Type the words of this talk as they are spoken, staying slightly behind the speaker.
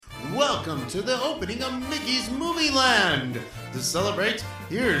welcome to the opening of Mickey's Movie Land. To celebrate,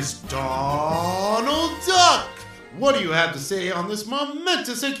 here's Donald Duck. What do you have to say on this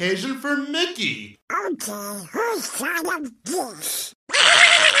momentous occasion for Mickey? Okay, who's side of this?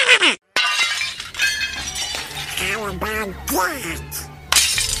 How about that?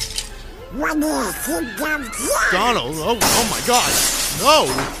 What do you think of that? Donald, oh my God, no!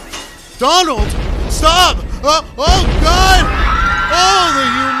 Donald, stop! Oh God! Oh, the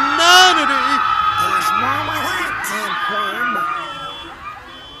humanity! There's more where that came from.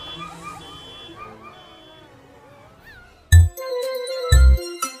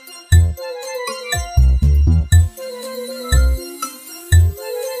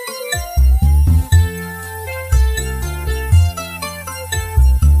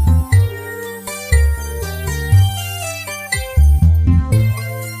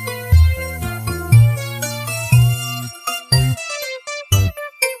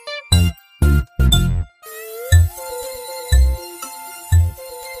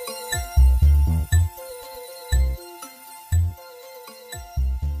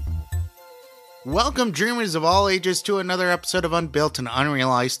 Welcome, dreamers of all ages, to another episode of Unbuilt and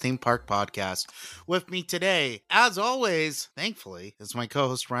Unrealized Theme Park Podcast. With me today, as always, thankfully, is my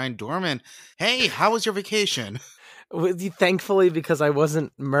co-host Ryan Dorman. Hey, how was your vacation? With you, thankfully, because I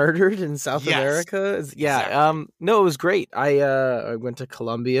wasn't murdered in South America. Yeah, exactly. no, it was great. I went to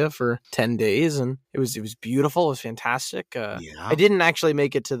Colombia for 10 days, and it was beautiful. It was fantastic. I didn't actually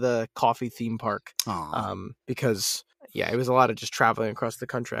make it to the coffee theme park, because it was a lot of just traveling across the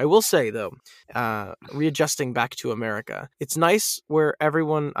country. I will say, though, readjusting back to America, it's nice where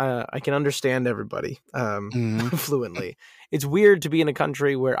everyone, I can understand everybody fluently. It's weird to be in a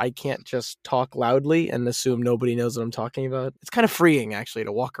country where I can't just talk loudly and assume nobody knows what I'm talking about. It's kind of freeing, actually,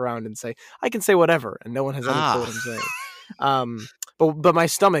 to walk around and say, I can say whatever, and no one has any clue what I'm saying. But my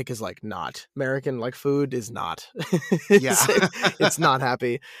stomach is like not. American like food is not. It's not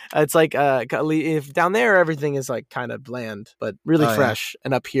happy. It's like if down there everything is like kind of bland but really fresh,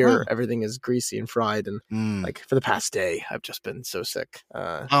 and up here everything is greasy and fried. And like for the past day, I've just been so sick.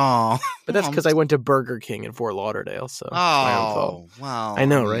 But that's because I went to Burger King in Fort Lauderdale. So wow, I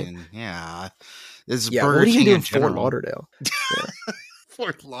know, right? Yeah, Burger what do you do in Fort Lauderdale?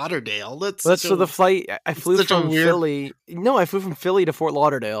 Fort Lauderdale. So the flight, I flew from Philly. No, I flew from Philly to Fort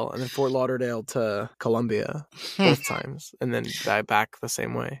Lauderdale, and then Fort Lauderdale to Columbia both times, and then back the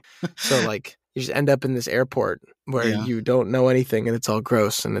same way. So like you just end up in this airport where you don't know anything, and it's all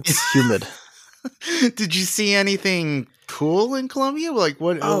gross and it's humid. Did you see anything cool in Colombia? Like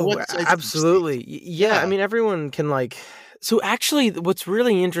what? Absolutely. Yeah, I mean everyone can like. So actually, what's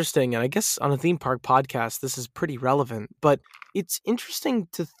really interesting, and I guess on a theme park podcast, this is pretty relevant, but it's interesting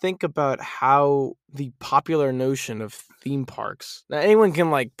to think about how the popular notion of theme parks. Now, anyone can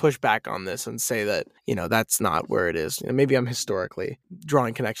like push back on this and say that, that's not where it is. Maybe I'm historically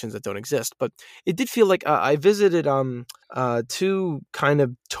drawing connections that don't exist, but it did feel like I visited two kind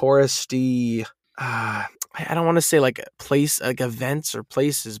of touristy. I don't want to say like events or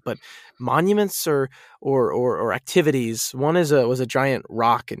places, but monuments or activities. One was a giant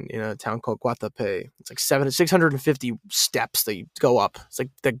rock in a town called Guatapé. It's like 650 steps that you go up. It's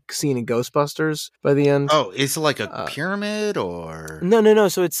like the scene in Ghostbusters by the end. Oh, is it like a pyramid or? No.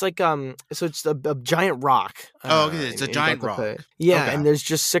 So it's like so it's a giant rock. Okay, it's a giant rock. Yeah, okay. And there's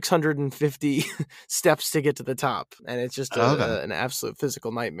just 650 steps to get to the top, and it's just an absolute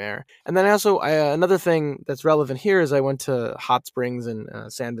physical nightmare. And then also another thing that's relevant here is I went to hot springs in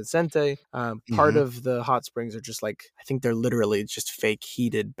San Vicente. Part of the hot springs are just like, I think they're literally just fake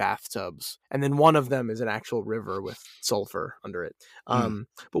heated bathtubs. And then one of them is an actual river with sulfur under it.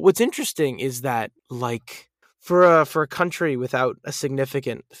 But what's interesting is that like for a country without a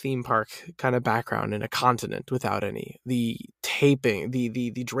significant theme park kind of background in a continent without any, the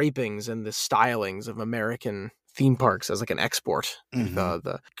drapings and the stylings of American theme parks as like an export,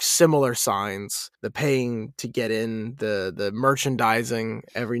 the similar signs, the paying to get in, the merchandising,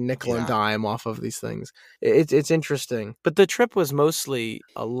 every nickel and dime off of these things. It's interesting. But the trip was mostly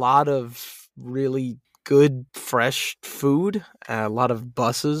a lot of really good fresh food, a lot of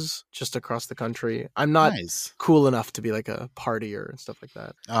buses just across the country. I'm not cool enough to be like a partier and stuff like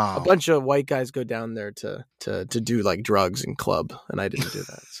that. A bunch of white guys go down there to do like drugs and club, and I didn't do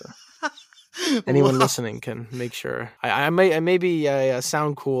that. So anyone listening can make sure. I maybe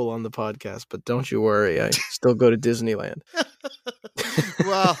sound cool on the podcast, but don't you worry. I still go to Disneyland.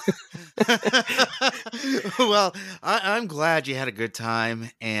 Well, Well, I'm glad you had a good time,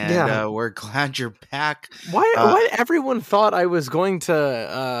 and we're glad you're back. Why everyone thought I was going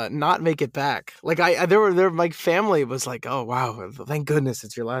to not make it back? Like my family was like, "Oh wow, thank goodness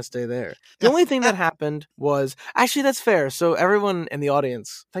it's your last day there." The only thing that happened was actually that's fair. So everyone in the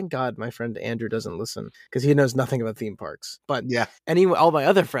audience, thank God my friend Andrew doesn't listen because he knows nothing about theme parks. But all my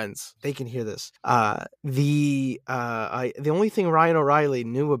other friends, they can hear this. The only thing Ryan O'Reilly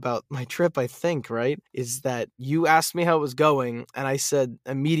knew about my trip, I think, right, is that you asked me how it was going, and I said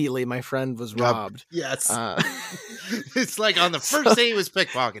immediately my friend was robbed. Yes. It's like on the first day he was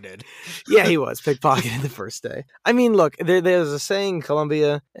pickpocketed. Yeah, he was pickpocketed the first day. I mean, look, there's a saying in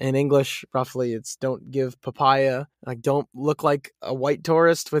Colombia in English, roughly, it's don't give papaya. Like, don't look like a white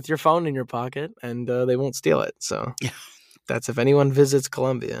tourist with your phone in your pocket, and they won't steal it. So that's if anyone visits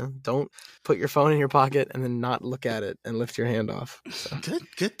Colombia, don't put your phone in your pocket and then not look at it and lift your hand off. So.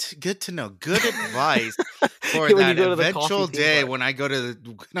 Good to know. Good advice for that eventual day when I go to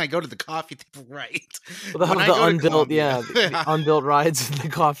the coffee theme, right? Well, the unbuilt, the unbuilt rides in the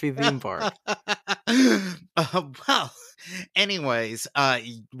coffee theme park. Well, anyways,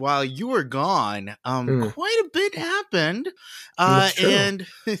 while you were gone, quite a bit happened, and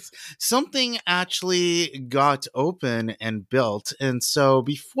something actually got open and built. And so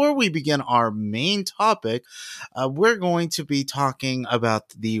before we begin our main topic, we're going to be talking about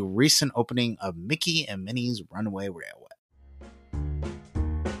the recent opening of Mickey and Minnie's Runaway Railway.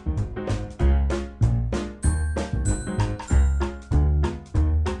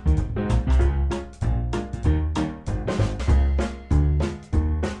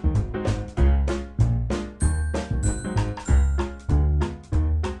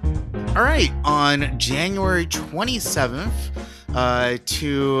 All right, on January 27th,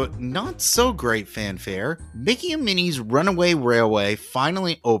 to not so great fanfare, Mickey and Minnie's Runaway Railway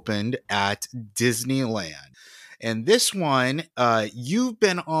finally opened at Disneyland. And this one, you've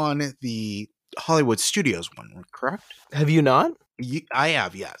been on the Hollywood Studios one, correct? Have you not? I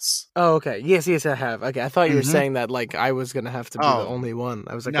have, yes. Oh, okay. Yes, I have. Okay, I thought you were saying that like I was gonna have to be the only one.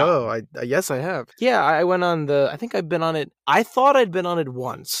 I was like, yes, I have. Yeah, I went on I think I've been on it. I thought I'd been on it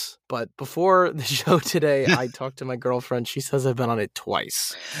once, but before the show today, I talked to my girlfriend. She says I've been on it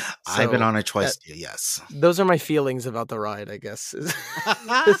twice. So I've been on it twice. Yes. Those are my feelings about the ride, I guess.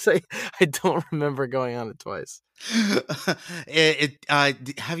 I don't remember going on it twice.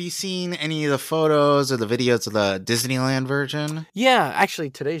 Have you seen any of the photos or the videos of the Disneyland version? Yeah, actually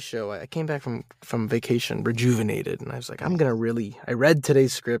today's show, I came back from vacation rejuvenated, and I was like, I read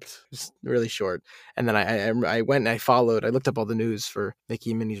today's script, it's really short, and then I went and I looked up all the news for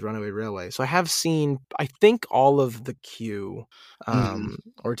Mickey and Minnie's Runaway Railway. So I have seen, I think, all of the queue,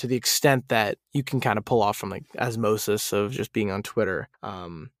 or to the extent that you can kind of pull off from like osmosis of just being on Twitter.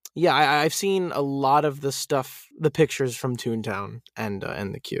 Yeah, I've seen a lot of the stuff, the pictures from Toontown and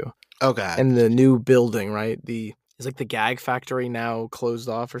the queue. Okay. And the new building, right? Is like the Gag Factory now closed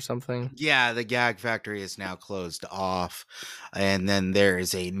off or something? Yeah, the Gag Factory is now closed off. And then there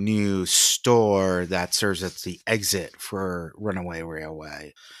is a new store that serves as the exit for Runaway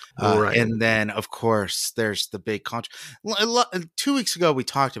Railway. Right. And then, of course, there's the big 2 weeks ago, we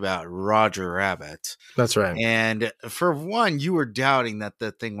talked about Roger Rabbit. That's right. And for one, you were doubting that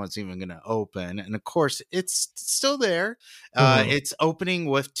the thing was even going to open. And of course, it's still there. It's opening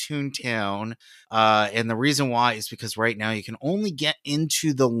with Toontown. And the reason why is because right now you can only get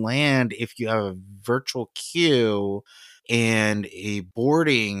into the land if you have a virtual queue and a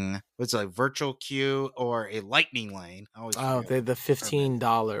boarding, what's like virtual queue or a lightning lane. The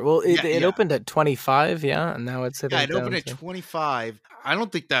 $15. Well, it opened at 25, and now it's it opened at 25. I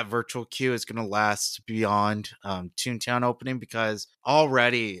don't think that virtual queue is going to last beyond Toontown opening because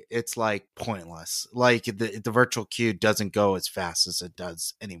already it's like pointless. Like the virtual queue doesn't go as fast as it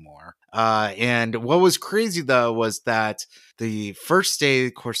does anymore. And what was crazy though was that the first day,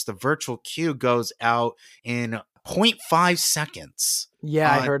 of course, the virtual queue goes out in 0.5 seconds.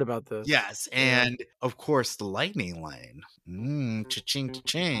 Yeah, I heard about this. Yes, and of course the lightning lane. Cha-ching,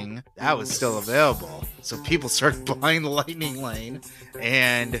 cha-ching. That was still available. So people started buying the lightning lane.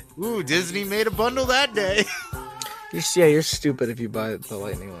 And, Disney made a bundle that day. You're stupid if you buy the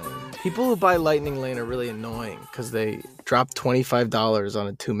lightning lane. People who buy lightning lane are really annoying because they drop $25 on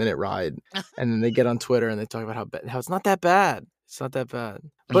a 2-minute ride. And then they get on Twitter and they talk about how it's not that bad. It's not that bad.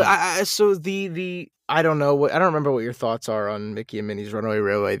 But I don't know. I don't remember what your thoughts are on Mickey and Minnie's Runaway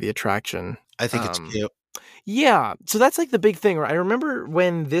Railway, the attraction. I think it's cute. Yeah. So that's like the big thing, right? I remember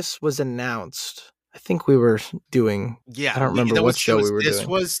when this was announced, I think we were doing. Yeah, I don't remember what show we were doing. This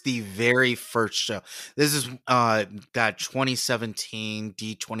was the very first show. This is that 2017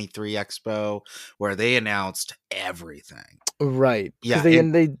 D23 Expo where they announced everything. Right. Yeah.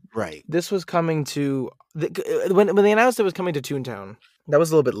 They right. This was coming to when they announced it was coming to Toontown. That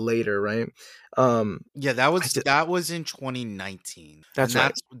was a little bit later, right? Yeah, that was in 2019. That's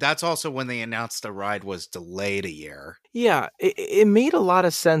right. That's also when they announced the ride was delayed a year. Yeah, it made a lot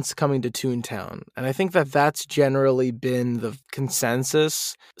of sense coming to Toontown, and I think that's generally been the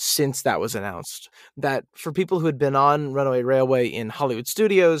consensus since that was announced. That for people who had been on Runaway Railway in Hollywood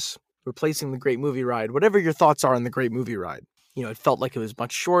Studios, replacing the Great Movie Ride, whatever your thoughts are on the Great Movie Ride, it felt like it was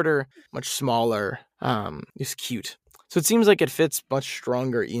much shorter, much smaller. It was cute. So it seems like it fits much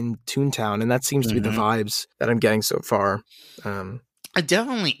stronger in Toontown, and that seems to be the vibes that I'm getting so far. It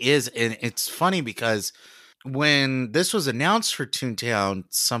definitely is, and it's funny because when this was announced for Toontown,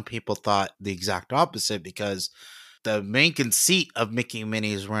 some people thought the exact opposite because the main conceit of Mickey and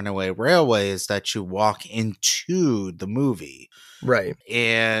Minnie's Runaway Railway is that you walk into the movie. Right.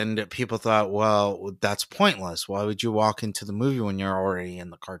 And people thought, well, that's pointless. Why would you walk into the movie when you're already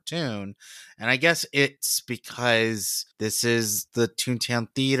in the cartoon? And I guess it's because this is the Toontown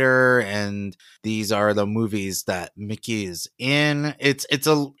Theater and these are the movies that Mickey is in. It's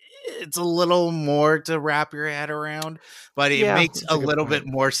a little more to wrap your head around, but it makes a little bit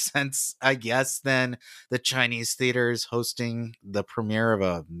more sense, I guess, than the Chinese theaters hosting the premiere of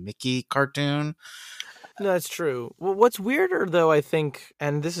a Mickey cartoon. No, that's true. Well, what's weirder though, I think,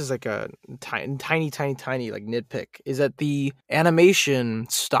 and this is like a tiny like nitpick, is that the animation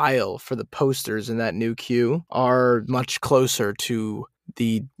style for the posters in that new queue are much closer to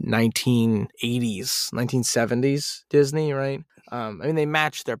the 1980s, 1970s Disney, right? They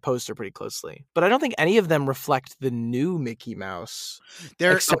match their poster pretty closely, but I don't think any of them reflect the new Mickey Mouse,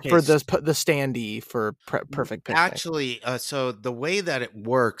 except for the standee for Perfect Picnic. Actually, so the way that it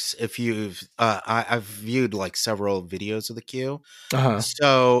works, if you've, I've viewed like several videos of the queue.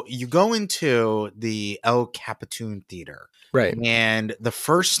 So you go into the El Capitan Theater, right? And the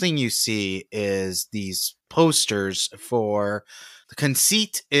first thing you see is these posters for. The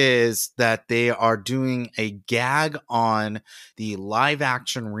conceit is that they are doing a gag on the live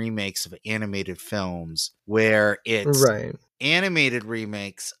action remakes of animated films where it's animated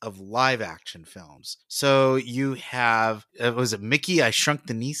remakes of live action films. So you have, was it Mickey, I Shrunk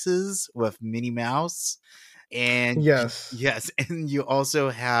the Nieces with Minnie Mouse? And yes, and you also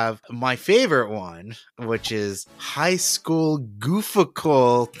have my favorite one, which is High School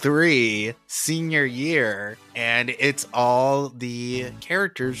Gooficle 3 Senior Year, and it's all the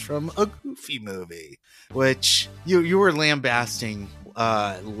characters from a Goofy movie, which you were lambasting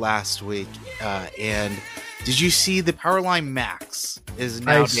last week, and did you see the Powerline Max is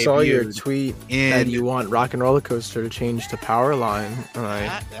now debuted? I saw your tweet that you want Rock and Roller Coaster to change to Powerline.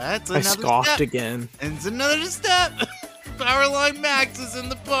 That's I scoffed step. Again. And it's another step. Powerline Max is in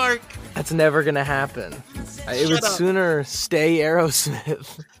the park. That's never gonna happen. It would sooner stay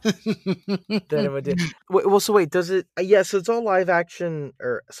Aerosmith than it would do. Wait, does it? So it's all live action,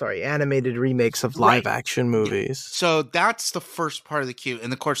 animated remakes of live action movies. So that's the first part of the queue,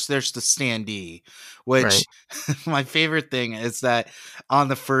 and of course, there's the standee, which my favorite thing is that on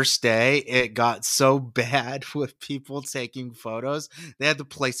the first day, it got so bad with people taking photos, they had to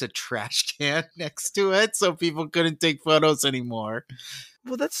place a trash can next to it so people couldn't take photos anymore.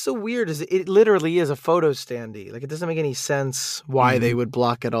 Well, that's so weird. It literally is a photo standee. Like, it doesn't make any sense why they would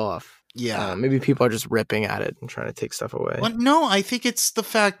block it off. Yeah. Maybe people are just ripping at it and trying to take stuff away. Well, no, I think it's the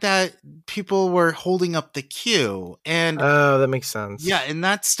fact that people were holding up the queue. Oh, that makes sense. Yeah, and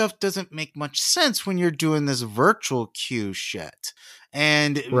that stuff doesn't make much sense when you're doing this virtual queue shit.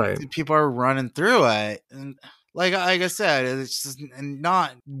 And people are running through it. And like I said, it's just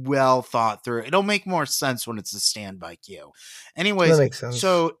not well thought through. It'll make more sense when it's a standby queue. Anyways, that makes sense.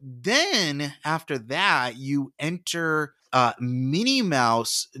 So then after that, you enter Minnie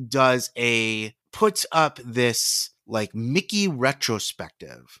Mouse puts up this like Mickey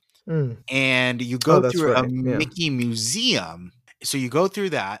retrospective. And you go through a Mickey museum. So you go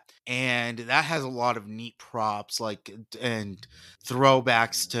through that, and that has a lot of neat props and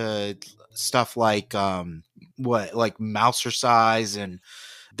throwbacks to stuff like Mousercise and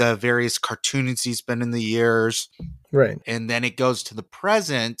the various cartoons he's been in the years. Right. And then it goes to the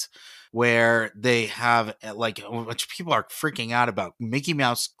present where they have which people are freaking out about Mickey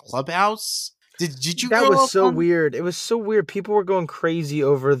Mouse Clubhouse. Did you? That was so weird. It was so weird. People were going crazy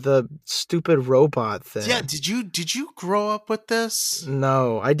over the stupid robot thing. Yeah. Did you grow up with this?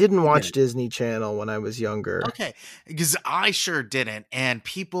 No, I didn't watch Disney Channel when I was younger. Okay, because I sure didn't, and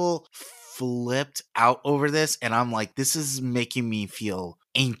people flipped out over this, and I'm like, this is making me feel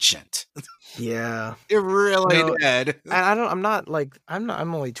ancient. Yeah. It really did.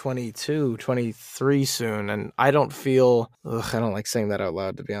 I'm only 22, 23 soon, and I don't feel, I don't like saying that out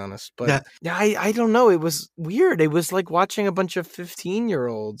loud, to be honest, but I don't know. It was weird. It was like watching a bunch of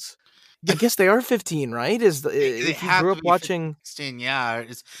 15-year-olds. I guess they are 15, right? If you grew up watching 16, yeah.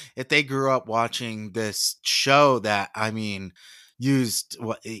 If they grew up watching this show that, used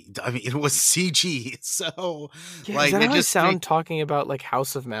it was CG, so is that how I sound talking about like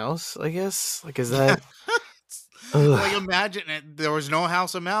House of Mouse, I guess? Like, is that like, imagine it, there was no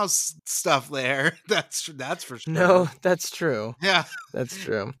House of Mouse stuff there. That's for sure. No, that's true. Yeah, that's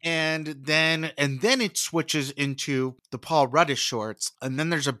true. And then it switches into the Paul Rudd shorts, and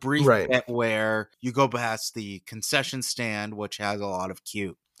then there's a brief bit where you go past the concession stand, which has a lot of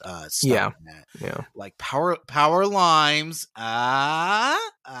cute stuff in it. Yeah, like power limes. Okay.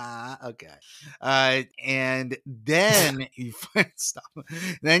 And then you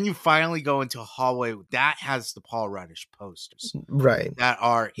finally go into a hallway that has the Paul Rudd posters, right, that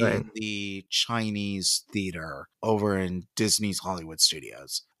are in the Chinese theater over in Disney's Hollywood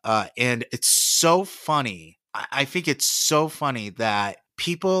Studios. And it's so funny. I think it's so funny that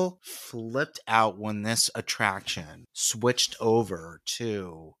people flipped out when this attraction switched over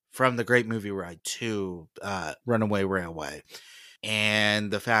from the Great Movie Ride to Runaway Railway.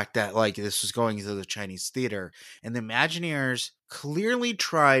 And the fact that like this was going to the Chinese theater, and the Imagineers clearly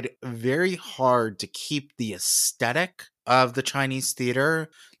tried very hard to keep the aesthetic of the Chinese theater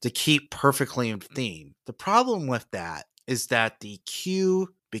to keep perfectly in theme. The problem with that is that the queue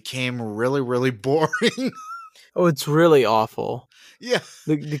became really, really boring. Oh, it's really awful. Yeah.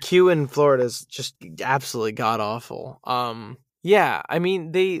 The queue in Florida is just absolutely god awful. Yeah, I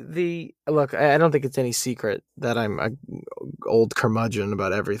mean, they look, I don't think it's any secret that I'm a old curmudgeon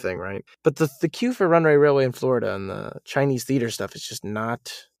about everything, right? But the queue for Runaway Railway in Florida and the Chinese theater stuff is just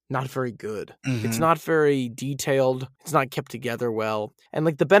not very good. Mm-hmm. It's not very detailed. It's not kept together well. And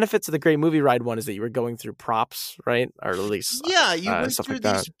like the benefits of the Great Movie Ride one is that you were going through props, right? Or at least you went through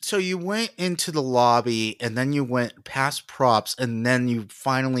like these. So you went into the lobby, and then you went past props, and then you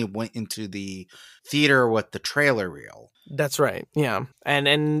finally went into the theater with the trailer reel. That's right. Yeah. And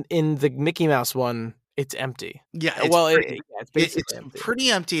in the Mickey Mouse one, it's empty. Yeah. It's basically empty.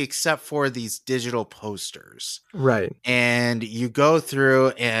 Pretty empty except for these digital posters. Right. And you go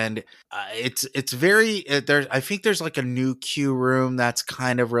through, and it's very I think there's like a new queue room that's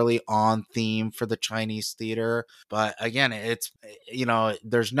kind of really on theme for the Chinese theater. But again, it's,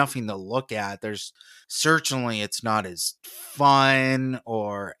 there's nothing to look at. There's certainly, it's not as fun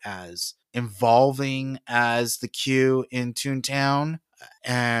or as involving as the queue in Toontown.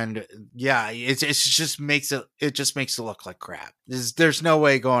 And yeah, it just makes it look like crap. There's no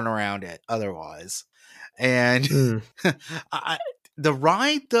way going around it otherwise. And the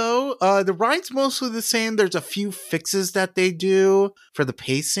ride, though, the ride's mostly the same. There's a few fixes that they do for the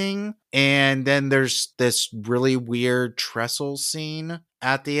pacing, and then there's this really weird trestle scene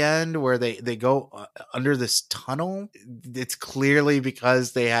at the end where they go under this tunnel. It's clearly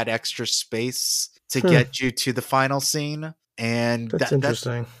because they had extra space to get you to the final scene. And that's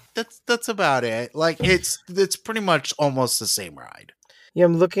interesting. That's about it. Like it's pretty much almost the same ride. Yeah,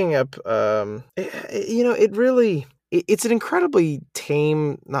 I'm looking up. It really it's an incredibly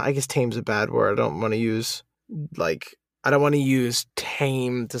tame. I guess tame's a bad word. I don't want to use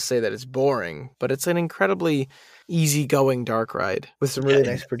tame to say that it's boring, but it's an incredibly easygoing dark ride with some really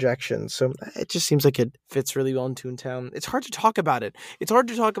nice projections. So it just seems like it fits really well in Toontown. It's hard to talk about it. It's hard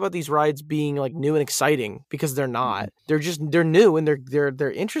to talk about these rides being like new and exciting because they're not. They're new and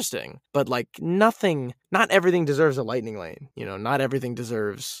they're interesting. But like not everything deserves a lightning lane. Not everything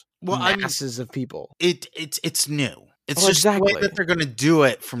deserves masses of people. It's new. It's just exactly the way that they're going to do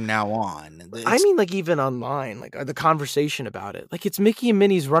it from now on. Like even online, like the conversation about it. Like it's Mickey and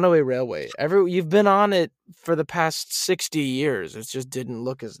Minnie's Runaway Railway. You've been on it for the past 60 years. It just didn't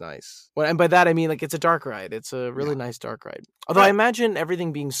look as nice. And by that, I mean like it's a dark ride. It's a really nice dark ride. Although I imagine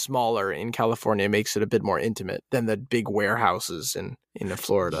everything being smaller in California makes it a bit more intimate than the big warehouses in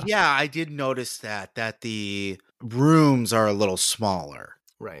Florida. Yeah, I did notice that the rooms are a little smaller.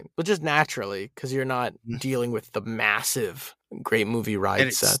 Right. But just naturally, because you're not dealing with the massive Great Movie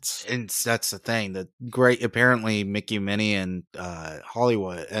Ride sets. And that's the thing. Apparently Mickey, Minnie, and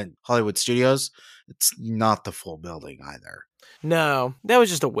Hollywood Studios, it's not the full building either. No, that was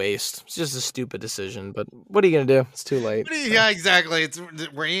just a waste. It's just a stupid decision. But what are you going to do? It's too late. Yeah, exactly.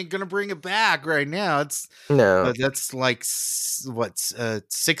 We ain't going to bring it back right now. No. That's like,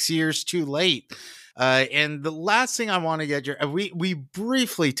 6 years too late. And the last thing I want to get your we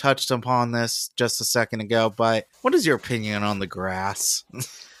briefly touched upon this just a second ago, but what is your opinion on the grass?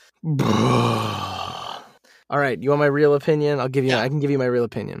 All right, you want my real opinion? I can give you my real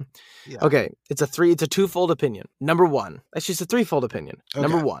opinion. Yeah. Okay, it's a twofold opinion. Number one, actually it's a threefold opinion. Okay.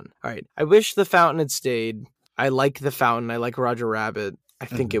 Number one, all right, I wish the fountain had stayed. I like the fountain. I like Roger Rabbit. I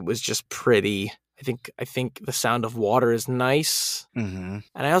think it was just pretty. I think the sound of water is nice. Mm-hmm.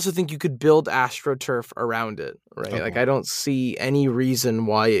 And I also think you could build AstroTurf around it, right? Okay. Like I don't see any reason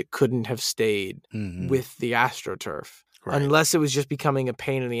why it couldn't have stayed with the AstroTurf. Right. Unless it was just becoming a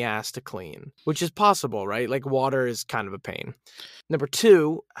pain in the ass to clean, which is possible, right? Like water is kind of a pain. Number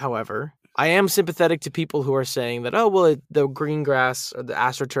two, however, I am sympathetic to people who are saying that, the green grass or the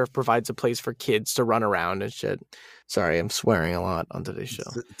AstroTurf provides a place for kids to run around and shit. Sorry, I'm swearing a lot on today's show.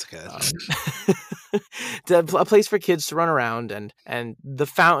 It's good. A place for kids to run around, and the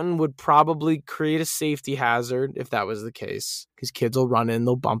fountain would probably create a safety hazard if that was the case, because kids will run in,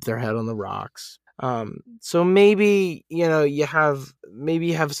 they'll bump their head on the rocks. So maybe, you have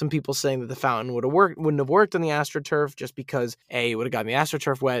some people saying that the fountain wouldn't have worked on the AstroTurf just because A, it would have gotten the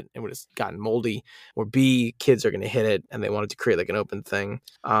AstroTurf wet and would have gotten moldy, or B, kids are going to hit it and they wanted to create like an open thing.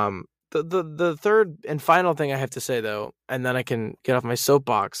 The third and final thing I have to say though, and then I can get off my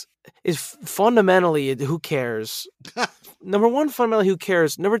soapbox, is fundamentally, who cares? Number one, fundamentally, who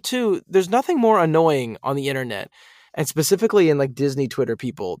cares? Number two, there's nothing more annoying on the internet, and specifically in like Disney Twitter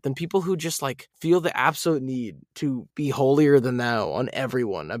people, than people who just like feel the absolute need to be holier than thou on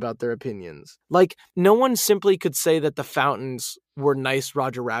everyone about their opinions. Like no one simply could say that the fountains were nice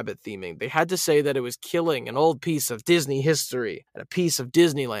Roger Rabbit theming. They had to say that it was killing an old piece of Disney history and a piece of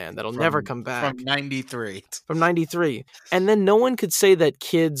Disneyland that'll never come back. From 93. From 93. And then no one could say that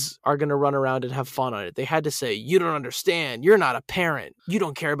kids are going to run around and have fun on it. They had to say, you don't understand. You're not a parent. You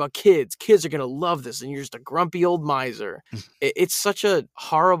don't care about kids. Kids are going to love this and you're just a grumpy old miser. It's such a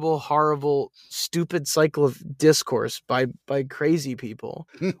horrible, horrible, stupid cycle of discourse by crazy people.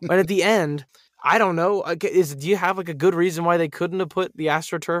 But at the end, I don't know. Do you have like a good reason why they couldn't have put the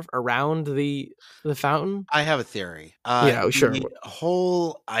AstroTurf around the fountain? I have a theory. Sure. The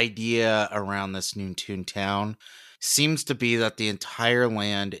whole idea around this new Toontown seems to be that the entire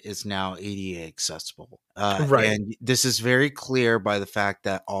land is now ADA accessible. Right. And this is very clear by the fact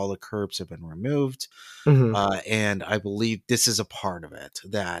that all the curbs have been removed. Mm-hmm. And I believe this is a part of it,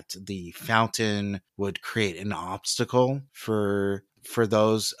 that the fountain would create an obstacle for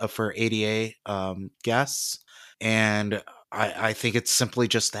those for ADA guests, and I think it's simply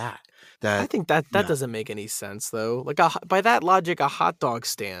just that. I think that doesn't make any sense though. Like by that logic, a hot dog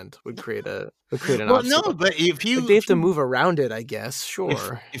stand would create an obstacle. No, but if they have to move around it, I guess.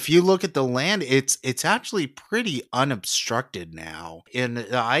 Sure. If you look at the land, it's actually pretty unobstructed now, and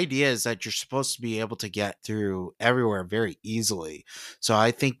the idea is that you're supposed to be able to get through everywhere very easily. So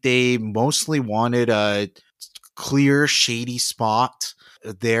I think they mostly wanted a clear, shady spot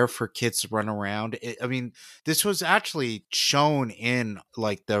there for kids to run around. This was actually shown in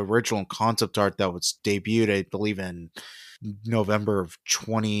like the original concept art that was debuted, I believe, in November of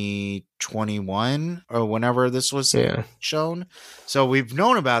 2021 or whenever this was shown. So we've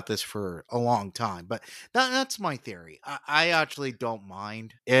known about this for a long time, but that's my theory. I actually don't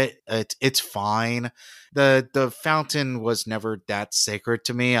mind it. It's fine. The fountain was never that sacred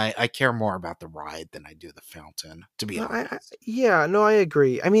to me. I care more about the ride than I do the fountain, to be honest. I agree.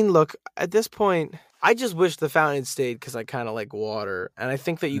 I mean, look, at this point, I just wish the fountain had stayed because I kind of like water. And I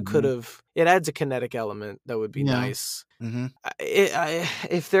think that you could have, it adds a kinetic element that would be nice. Mm-hmm.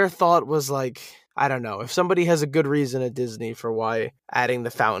 If their thought was like, I don't know, if somebody has a good reason at Disney for why adding the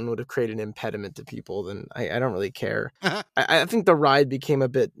fountain would have created an impediment to people, then I don't really care. I think the ride became a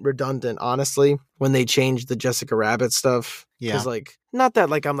bit redundant, honestly, when they changed the Jessica Rabbit stuff. Yeah. Because, like, not that,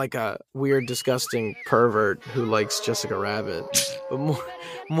 like, I'm, like, a weird, disgusting pervert who likes Jessica Rabbit, but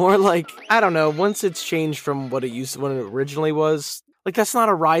more like, I don't know, once it's changed from what it originally was, like, that's not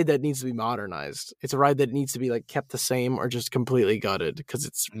a ride that needs to be modernized. It's a ride that needs to be, like, kept the same or just completely gutted because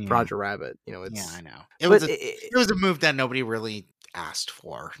it's Roger Rabbit. It's, I know. It was a move that nobody really asked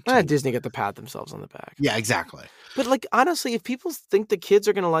for. Disney get to pat themselves on the back. Yeah, exactly. But, like, honestly, if people think the kids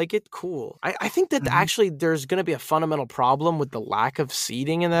are going to like it, cool. I think that actually there's going to be a fundamental problem with the lack of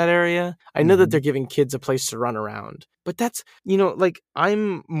seating in that area. I know that they're giving kids a place to run around. But that's, like,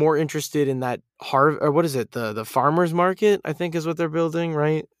 I'm more interested in that what is it? The farmer's market, I think is what they're building,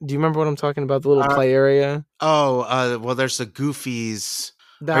 right? Do you remember what I'm talking about? The little play area? Well, there's the Goofy's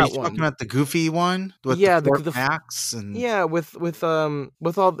That Are you one. talking about the Goofy one with Yeah, the Fort Max and yeah, with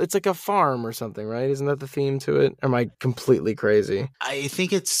all, it's like a farm or something, right? Isn't that the theme to it? Or am I completely crazy? I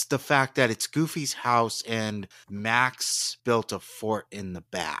think it's the fact that it's Goofy's house and Max built a fort in the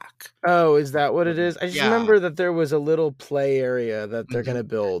back. Oh, is that what it is? I just Yeah. remember that there was a little play area that they're gonna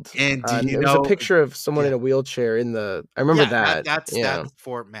build, And do you there was a know? picture of someone in a wheelchair in the. I remember that. That's Yeah,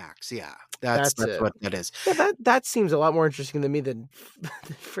 Fort Max. Yeah, that's that's it. what that is. Yeah, that seems a lot more interesting to me than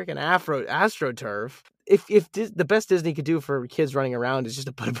freaking AstroTurf. If the best Disney could do for kids running around is just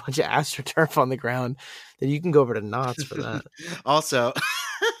to put a bunch of AstroTurf on the ground, then you can go over to Knott's for that. Also,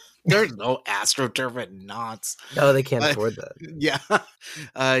 there's no AstroTurf at Knott's. No, they can't afford that.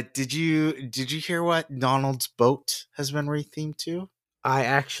 Yeah. Did you hear what Donald's boat has been rethemed to? I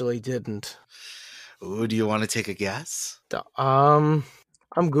actually didn't. Ooh, do you want to take a guess? I'm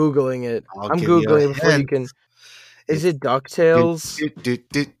Googling it. I'll I'm give you a Googling before you hint. can. Is it DuckTales?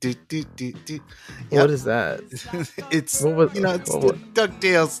 Yep. What is that? It's What was- it's what the was-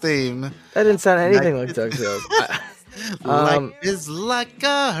 DuckTales theme. That didn't sound anything like DuckTales. Life is like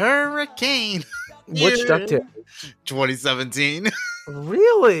a hurricane. Which DuckTales? 2017.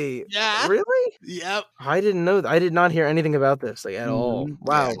 Really? Yeah. Really? Yep. I didn't know. I did not hear anything about this at all.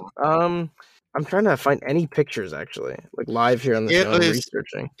 Wow. Yeah. I'm trying to find any pictures actually, like live here on the show. I'm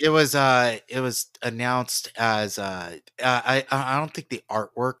researching. It was announced as I don't think the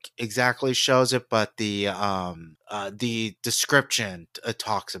artwork exactly shows it, but the description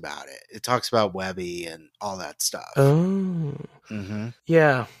talks about it. It talks about Webby and all that stuff. Oh. Mm-hmm.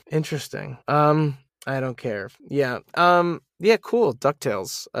 Yeah. Interesting. I don't care. Yeah. Yeah. Cool.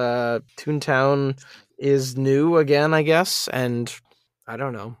 DuckTales. Toontown is new again, I guess, and I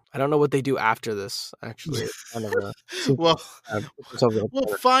don't know. I don't know what they do after this. Actually, Well, we'll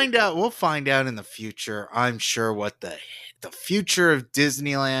find out. We'll find out in the future. I'm sure what the future of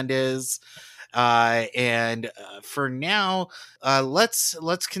Disneyland is. And for now,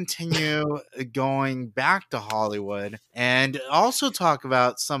 let's continue going back to Hollywood and also talk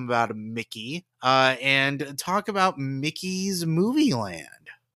about Mickey, and talk about Mickey's Movie Land.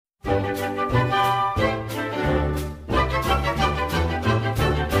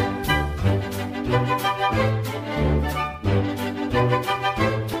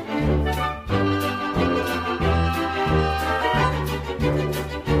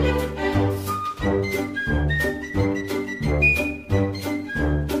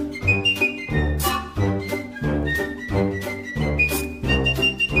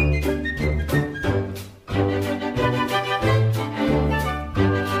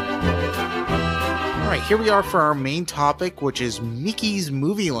 Here we are for our main topic, which is Mickey's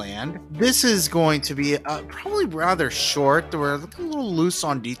Movie Land. This is going to be probably rather short. We're a little loose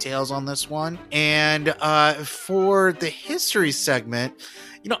on details on this one. And for the history segment,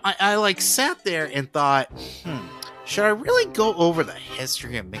 I sat there and thought, should I really go over the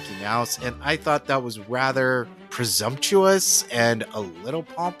history of Mickey Mouse? And I thought that was rather presumptuous and a little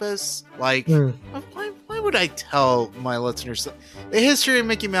pompous. Why would I tell my listeners the history of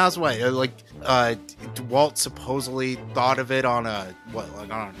Mickey Mouse? Walt supposedly thought of it on a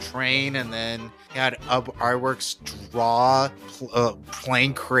train, and then he had Iwerks draw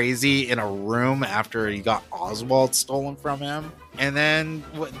Plane Crazy in a room after he got Oswald stolen from him. And then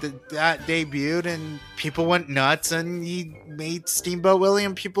that debuted, and people went nuts, and he made Steamboat Willie,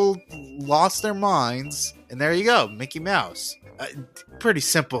 and people lost their minds. And there you go, Mickey Mouse. Pretty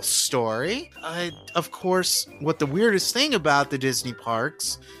simple story. Of course, what the weirdest thing about the Disney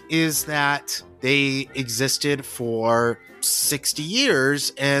parks is that they existed for 60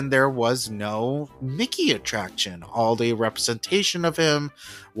 years and there was no Mickey attraction. All the representation of him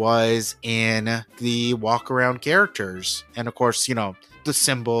was in the walk around characters. And of course, the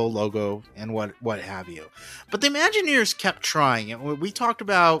symbol, logo, and what have you. But the Imagineers kept trying. And we talked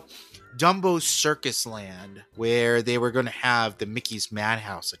about Dumbo's Circus Land, where they were going to have the Mickey's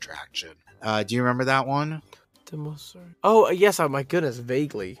Madhouse attraction. Do you remember that one? Oh, yes. Oh, my goodness.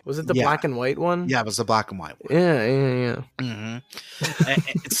 Vaguely. Was it the black and white one? Yeah, it was the black and white one. Yeah.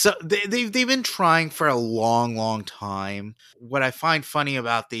 Mm-hmm. So they've been trying for a long, long time. What I find funny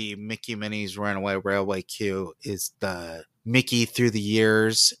about the Mickey Minnie's Runaway Railway queue is the Mickey through the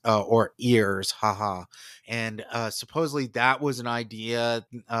years, or ears, haha. And supposedly that was an idea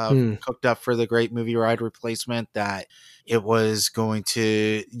cooked up for the Great Movie Ride Replacement, that it was going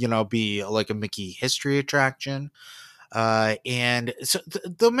to, be like a Mickey history attraction. And so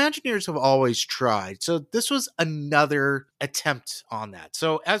the Imagineers have always tried. So this was another attempt on that.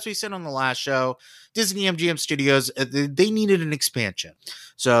 So as we said on the last show, Disney MGM Studios, they needed an expansion.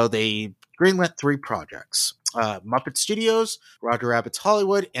 So they greenlit 3 projects. Muppet Studios, Roger Rabbit's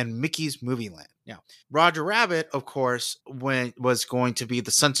Hollywood, and Mickey's Movie Land. Now, Roger Rabbit, of course, was going to be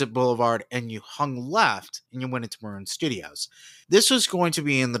the Sunset Boulevard, and you hung left and you went into Maroon Studios. This was going to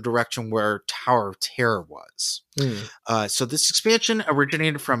be in the direction where Tower of Terror was. So this expansion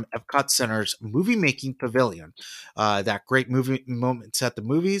originated from Epcot Center's movie-making pavilion. That great movie moments at the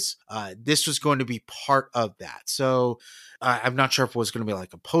movies. This was going to be part of that. So I'm not sure if it was going to be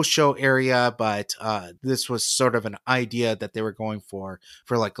like a post-show area, but this was sort of an idea that they were going for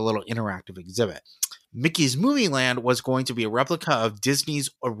like a little interactive exhibit. Mickey's Movie Land was going to be a replica of Disney's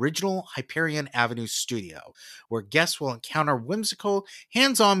original Hyperion Avenue studio, where guests will encounter whimsical,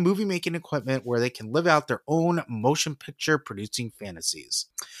 hands-on movie-making equipment where they can live out their own motion picture producing fantasies.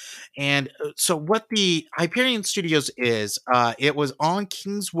 And so what the Hyperion Studios is, it was on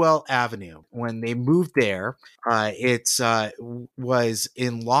Kingswell Avenue when they moved there. It was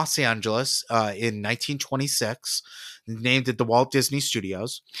in Los Angeles in 1926, named it the Walt Disney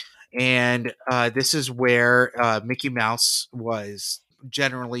Studios. And this is where Mickey Mouse was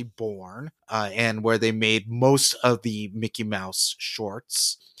generally born, and where they made most of the Mickey Mouse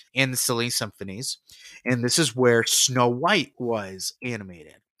shorts and the Silly Symphonies. And this is where Snow White was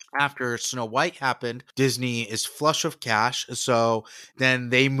animated. After Snow White happened, Disney is flush of cash, so then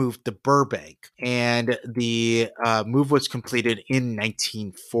they moved to Burbank, and the move was completed in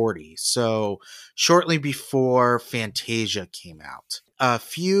 1940, so shortly before Fantasia came out. A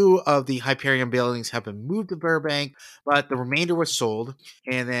few of the Hyperion buildings have been moved to Burbank, but the remainder was sold,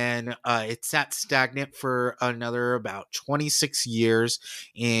 and then it sat stagnant for another about 26 years.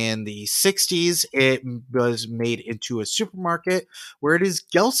 In the 60s, it was made into a supermarket where it is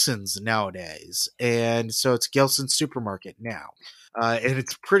Gelson's nowadays, and so it's Gelson's Supermarket now. And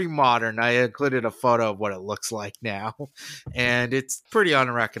it's pretty modern. I included a photo of what it looks like now, and it's pretty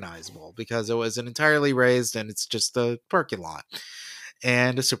unrecognizable because it was an entirely raised, and it's just a parking lot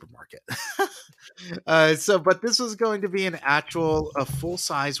and a supermarket. But this was going to be a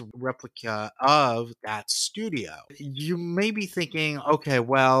full-size replica of that studio. You may be thinking, okay,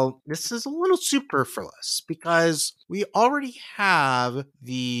 well, this is a little superfluous because we already have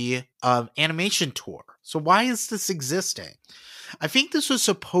the animation tour. So why is this existing? I think this was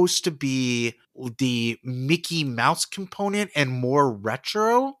supposed to be the Mickey Mouse component and more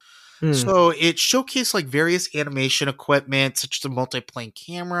retro. So it showcased like various animation equipment, such as a multi-plane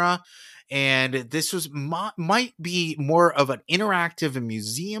camera. And this was might be more of an interactive and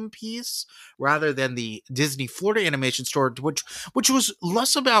museum piece rather than the Disney Florida Animation Store, which was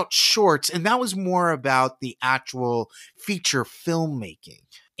less about shorts, and that was more about the actual feature filmmaking.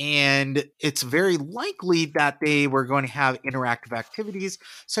 And it's very likely that they were going to have interactive activities,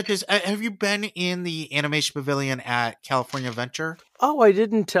 such as, have you been in the animation pavilion at California Adventure? Oh, I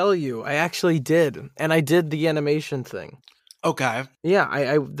didn't tell you. I actually did. And I did the animation thing. Okay.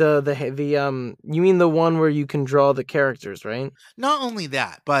 Yeah, you mean the one where you can draw the characters, right? Not only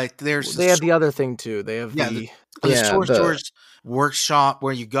that, but they have the other thing too. They have the Source workshop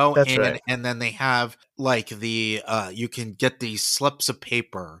where you go in, right. And then they have like the you can get these slips of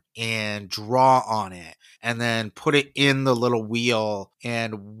paper and draw on it and then put it in the little wheel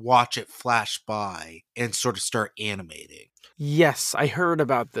and watch it flash by and sort of start animating. Yes, I heard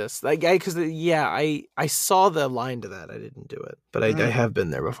about this. I saw the line to that. I didn't do it, but I have been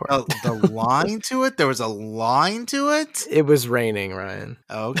there before. The line to it? There was a line to it? It was raining, Ryan.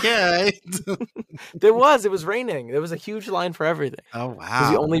 Okay. It was raining. There was a huge line for everything. Oh, wow. It's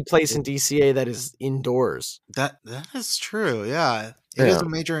the only place in DCA that is indoors. That is true, yeah. It is a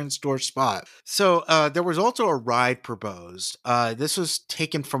major in-store spot. So there was also a ride proposed. This was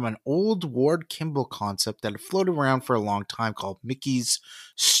taken from an old Ward Kimball concept that had floated around for a long time called Mickey's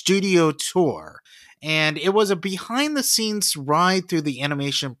Studio Tour. And it was a behind-the-scenes ride through the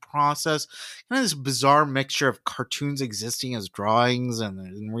animation process. Kind of this bizarre mixture of cartoons existing as drawings and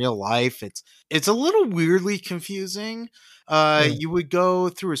in real life. It's a little weirdly confusing. You would go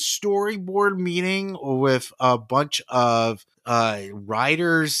through a storyboard meeting with a bunch of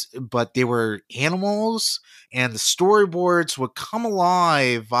riders, but they were animals, and the storyboards would come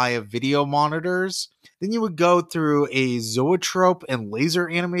alive via video monitors. Then you would go through a zoetrope and laser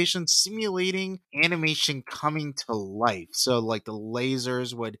animation simulating animation coming to life. So like the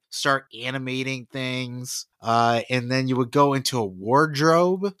lasers would start animating things, and then you would go into a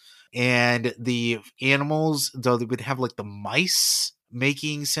wardrobe, and the animals, though, they would have like the mice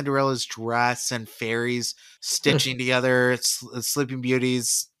making Cinderella's dress and fairies stitching together Sleeping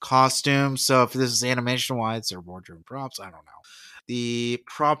Beauty's costume. So if this is animation wise, they're wardrobe props. I don't know. The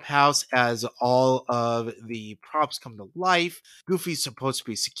prop house, as all of the props come to life. Goofy's supposed to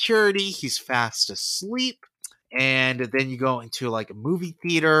be security. He's fast asleep. And then you go into like a movie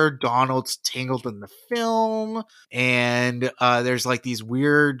theater. Donald's tangled in the film, and there's like these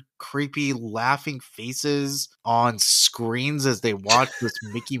weird, creepy, laughing faces on screens as they watch this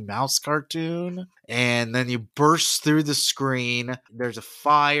Mickey Mouse cartoon. And then you burst through the screen. There's a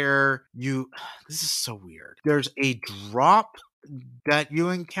fire. This is so weird. There's a drop that you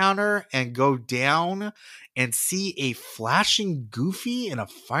encounter and go down and see a flashing Goofy in a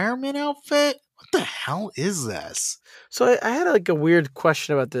fireman outfit. What the hell is this? So I had like a weird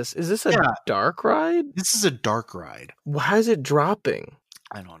question about this. Is this a dark ride? This is a dark ride. Why is it dropping?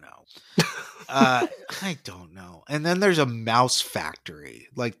 I don't know. I don't know. And then there's a mouse factory.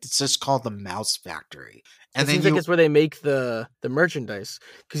 Like, it's just called the Mouse Factory. And it seems like it's where they make the merchandise,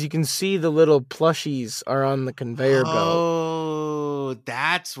 because you can see the little plushies are on the conveyor belt. Oh,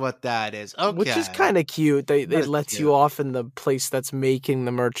 that's what that is. Okay, which is kind of cute. It lets you off in the place that's making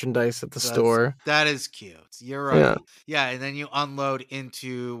the merchandise at the store. That is cute. You're right. Yeah, and then you unload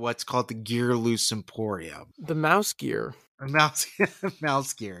into what's called the Gear Loose Emporium. The Mouse Gear. Mouse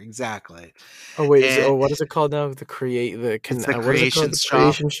Gear, exactly. Oh wait, what is it called now? The creation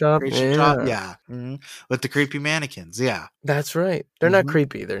shop. Yeah. Mm-hmm. With the creepy mannequins. Yeah, that's right. They're not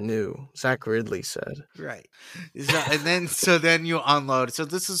creepy. They're new. Zach Ridley said. Right. So then you unload. So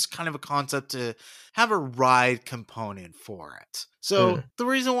this is kind of a concept to have a ride component for it. So the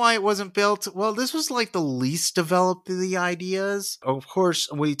reason why it wasn't built, well, this was like the least developed of the ideas. Of course,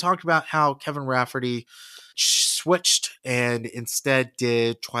 we talked about how Kevin Rafferty switched and instead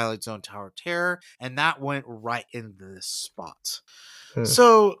did Twilight Zone Tower of Terror, and that went right into this spot.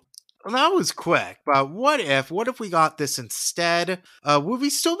 So that was quick, but what if we got this instead? Would we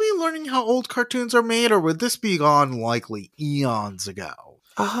still be learning how old cartoons are made, or would this be gone likely eons ago?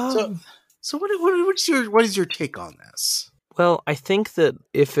 So what is your take on this? Well, I think that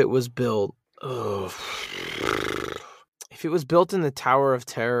if it was built in the Tower of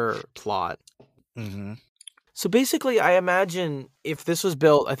Terror plot. So basically, I imagine if this was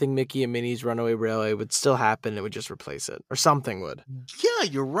built, I think Mickey and Minnie's Runaway Railway would still happen. It would just replace it, or something would. Yeah,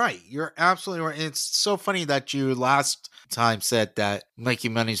 you're right. You're absolutely right. And it's so funny that you last time said that Mickey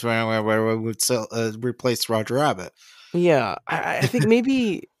and Minnie's Runaway Railway would still replace Roger Rabbit. Yeah, I think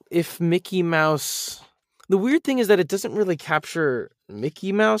maybe if Mickey Mouse... The weird thing is that it doesn't really capture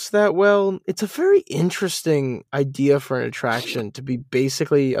Mickey Mouse that well. It's a very interesting idea for an attraction to be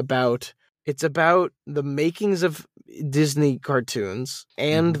basically about... It's about the makings of Disney cartoons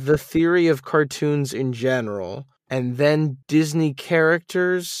and the theory of cartoons in general, and then Disney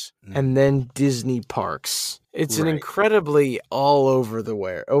characters, and then Disney parks. It's an incredibly all over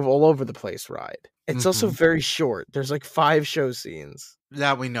the place ride. It's also very short. There's like 5 show scenes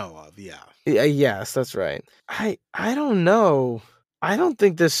that we know of. Yeah. Yes, that's right. I don't know. I don't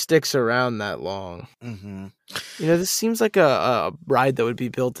think this sticks around that long. This seems like a ride that would be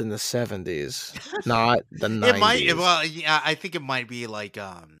built in the 70s, not the 90s. It might. Well, yeah, I think it might be like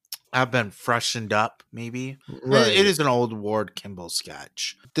I've been freshened up. Maybe it is an old Ward Kimball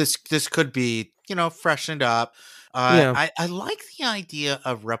sketch. This could be freshened up. I like the idea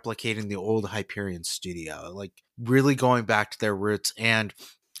of replicating the old Hyperion studio, like really going back to their roots. And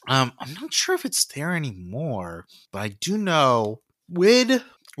I'm not sure if it's there anymore, but I do know.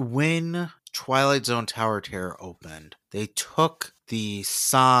 When Twilight Zone Tower of Terror opened, they took the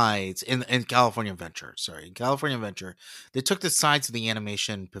sides in California Adventure. They took the sides of the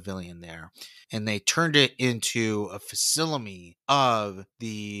animation pavilion there, and they turned it into a facility of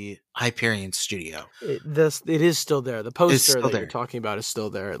the Hyperion studio. It is still there. The poster that you're talking about is still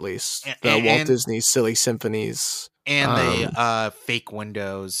there, at least. Walt Disney Silly Symphonies. And the fake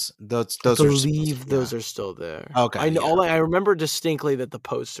windows, those those are still there. Okay, I remember distinctly that the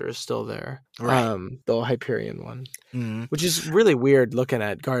poster is still there. Right, the Hyperion one, which is really weird looking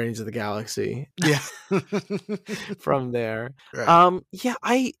at Guardians of the Galaxy. Yeah, from there. Right.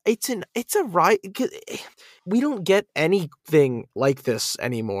 It's a ride. We don't get anything like this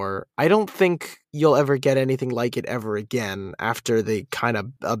anymore. I don't think you'll ever get anything like it ever again after they kind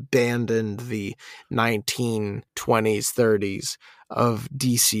of abandoned the 1920s, 30s of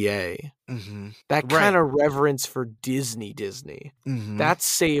DCA. That kind of reverence for Disney. That's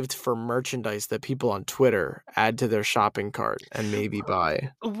saved for merchandise that people on Twitter add to their shopping cart and maybe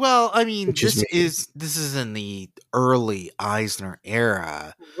buy. Well, I mean, this is in the early Eisner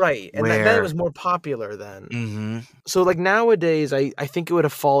era, right? And that was more popular then. So, like nowadays, I think it would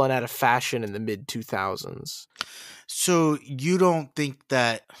have fallen out of fashion in the mid 2000s. So you don't think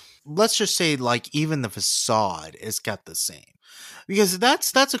that? Let's just say, like, even the facade is kept the same. Because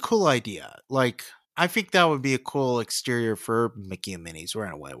that's a cool idea. Like, I think that would be a cool exterior for Mickey and Minnie's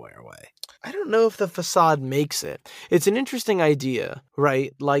Runaway Railway. I don't know if the facade makes it. It's an interesting idea,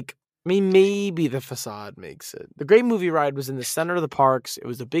 right? Like, I mean, maybe the facade makes it. The Great Movie Ride was in the center of the parks. It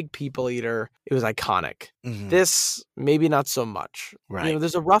was a big people eater. It was iconic. Mm-hmm. This, maybe not so much. Right. You know,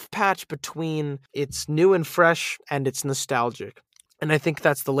 there's a rough patch between it's new and fresh and it's nostalgic. And I think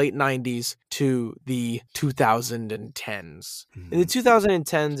that's the late 90s to the 2010s. Mm-hmm. In the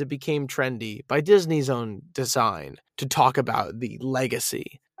 2010s, it became trendy by Disney's own design to talk about the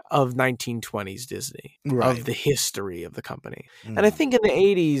legacy of 1920s Disney, right, of the history of the company. Mm. And I think in the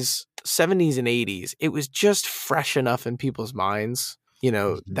 80s, 70s and 80s, it was just fresh enough in people's minds, you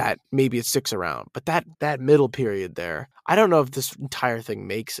know, mm-hmm. that maybe it sticks around. But that middle period there, I don't know if this entire thing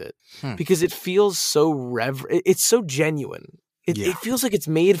makes it because it feels so it's so genuine. It feels like it's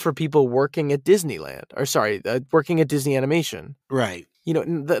made for people working at Disneyland, or working at Disney Animation. Right. You know,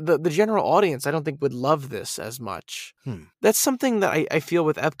 the general audience, I don't think would love this as much. That's something that I feel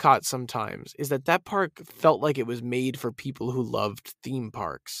with Epcot sometimes, is that park felt like it was made for people who loved theme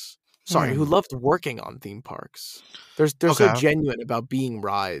parks. Who loved working on theme parks. They're so genuine about being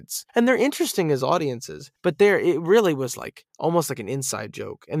rides. And they're interesting as audiences, but it really was like almost like an inside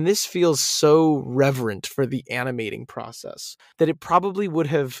joke. And this feels so reverent for the animating process that it probably would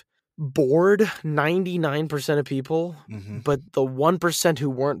have bored 99% of people, but the 1% who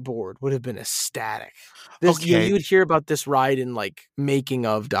weren't bored would have been ecstatic. You would hear about this ride in like making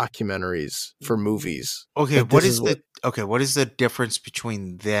of documentaries for movies. Okay, what is the difference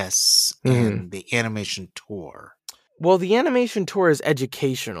between this and the animation tour? Well, the animation tour is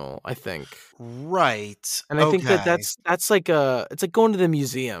educational, I think. Right. And I think that's like it's like going to the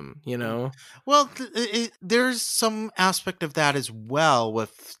museum, you know? Well, there's some aspect of that as well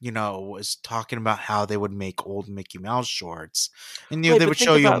with, you know, was talking about how they would make old Mickey Mouse shorts. And they would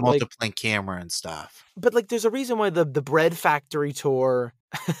show you a multiplane camera and stuff. But like there's a reason why the Bread Factory tour,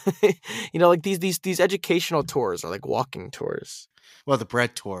 you know, like these educational tours are like walking tours. Well, the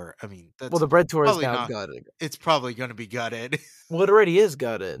bread tour, I mean... the bread tour is now gutted. It's probably going to be gutted. Well, it already is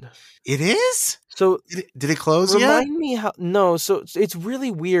gutted. It is? So did it close yet? Remind me how... No, so it's really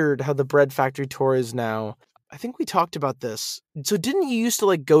weird how the Bread Factory tour is now. I think we talked about this. So didn't you used to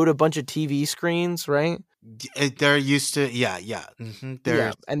like go to a bunch of TV screens, right? They're used to, yeah.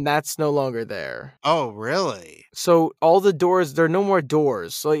 Mm-hmm. And that's no longer there. Oh, really? So all the doors, there are no more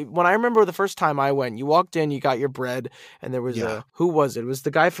doors. So when I remember the first time I went, you walked in, you got your bread, and there was who was it? It was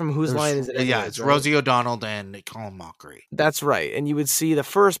the guy from Whose Line Is It Anyways? Yeah, it's right? Rosie O'Donnell and Colin Mockery. That's right. And you would see the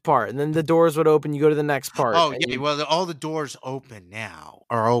first part, and then the doors would open, you go to the next part. Oh, yeah, well, all the doors open now.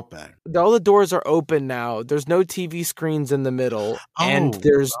 Are open. All the doors are open now. There's no TV screens in the middle, and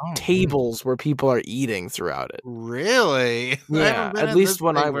there's tables where people are eating throughout it. Really? Yeah, at least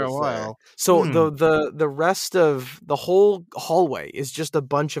when I was there. So the rest of the whole hallway is just a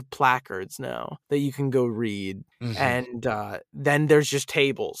bunch of placards now that you can go read, and then there's just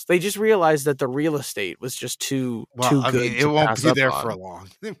tables. They just realized that the real estate was just too good. Mean, it won't be there for long.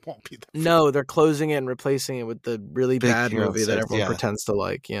 It won't be there. No, they're closing it and replacing it with the really bad movie that everyone pretends to like.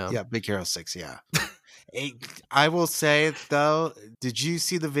 Yeah, Big Hero 6. Yeah. I will say though, did you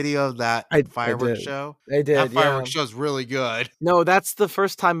see the video of that fireworks show? I did. That fireworks show is really good. No, that's the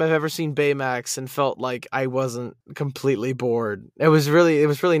first time I've ever seen Baymax and felt like I wasn't completely bored. It was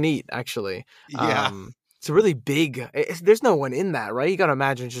really neat, actually. Yeah. It's a really big. There's no one in that, right? You got to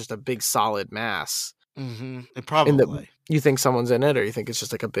imagine it's just a big solid mass. Mm-hmm. Probably. You think someone's in it, or you think it's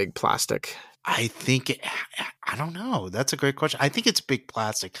just like a big plastic? I think I don't know. That's a great question. I think it's big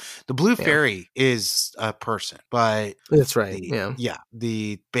plastic. The Blue Fairy is a person, but that's right.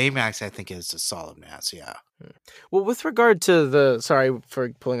 The Baymax I think is a solid mass. Yeah. Well, with regard to sorry for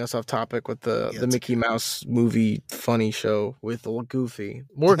pulling us off topic with the Mickey Mouse movie funny show with Goofy,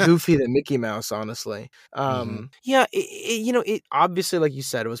 more Goofy than Mickey Mouse, honestly. Yeah, it obviously, like you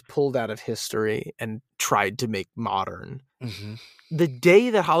said, it was pulled out of history and tried to make modern. The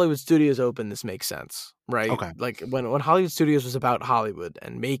day that Hollywood Studios opened, this makes sense, right? Okay. Like when Hollywood Studios was about Hollywood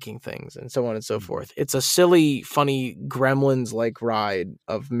and making things and so on and so forth. It's a silly, funny Gremlins-like ride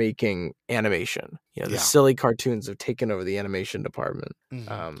of making animation. You know, the silly cartoons have taken over the animation department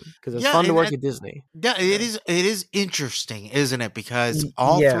because it's fun to work at Disney. Yeah, it is interesting, isn't it? Because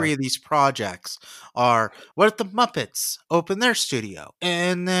all three of these projects are, what if the Muppets open their studio?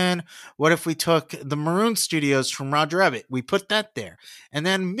 And then what if we took the Maroon Studios from Roger Rabbit? We put that there. And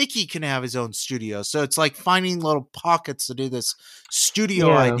then Mickey can have his own studio. So it's like finding little pockets to do this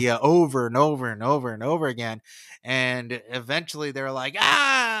studio idea over and over and over and over again. And eventually they're like,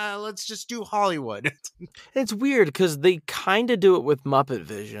 let's just do Hollywood. It's weird because they kind of do it with Muppet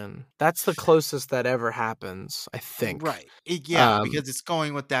Vision. That's the closest that ever happens, I think. Right. Yeah, because it's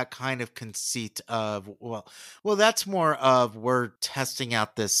going with that kind of conceit of, well, that's more of we're testing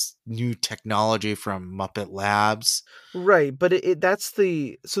out this new technology from Muppet Labs. Right, but that's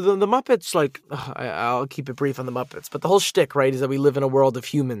the Muppets, like, I'll keep it brief on the Muppets, but the whole shtick, right, is that we live in a world of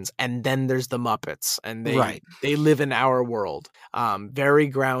humans, and then there's the Muppets, and they live in our world. Very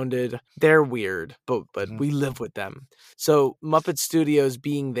grounded. They're weird, but we live with them. So Muppet Studios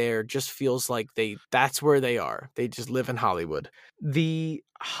being there just feels like that's where they are. They just live in Hollywood. The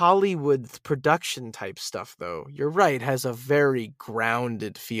Hollywood production type stuff, though, you're right, has a very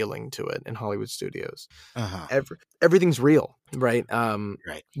grounded feeling to it in Hollywood studios. Everything's real, right?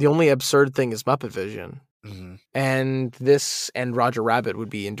 Right. The only absurd thing is Muppet Vision. Mm-hmm. And this and Roger Rabbit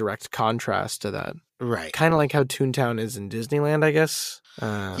would be in direct contrast to that. Right. Kind of like how Toontown is in Disneyland, I guess.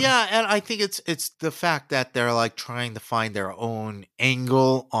 Yeah, and I think it's the fact that they're like trying to find their own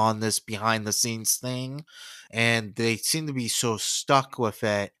angle on this behind the scenes thing. And they seem to be so stuck with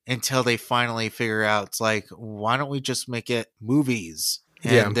it until they finally figure out, it's like, why don't we just make it movies?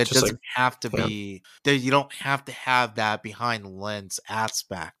 And that doesn't have to be, you don't have to have that behind the lens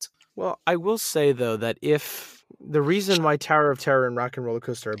aspect. Well, I will say, though, that if the reason why Tower of Terror and Rock and Roller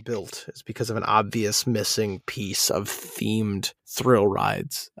Coaster are built is because of an obvious missing piece of themed thrill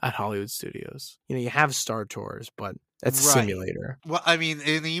rides at Hollywood Studios. You know, you have Star Tours, but it's a simulator. Well, I mean,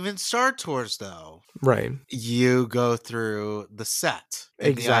 and even Star Tours, though. Right. You go through the set.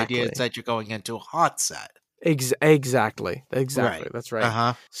 And the idea is that you're going into a hot set. Exactly. Right. That's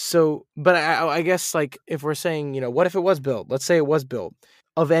right. So, but I guess, like, if we're saying, you know, what if it was built? Let's say it was built.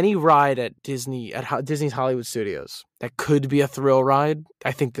 Of any ride at Disney's Hollywood Studios that could be a thrill ride,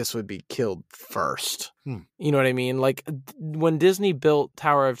 I think this would be killed first. You know what I mean? Like, when Disney built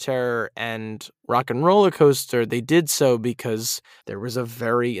Tower of Terror and Rock and Roller Coaster, they did so because there was a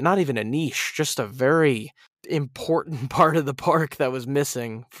very, not even a niche, just a very important part of the park that was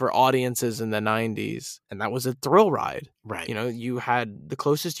missing for audiences in the 90s, and that was a thrill ride. Right. You know, you had the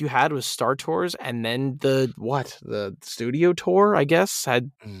closest you had was Star Tours, and then the Studio Tour, I guess, had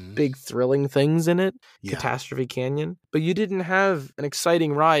big thrilling things in it. Catastrophe Canyon. But you didn't have an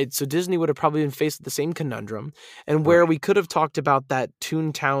exciting ride, so Disney would have probably been faced with the same conundrum. And where we could have talked about that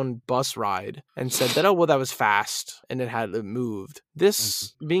Toontown bus ride and said that, oh, well, that was fast and it moved.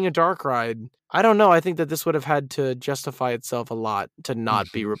 This being a dark ride, I don't know. I think that this would have had to justify itself a lot to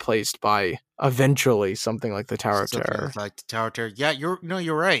not be replaced by eventually something like the Tower of Terror. Like the Tower of Terror. Yeah, you're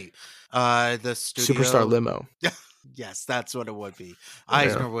right. The studio Superstar Limo. Yes, that's what it would be.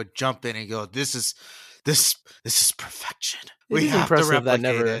 Eisner would jump in and go, "This is perfection. We have to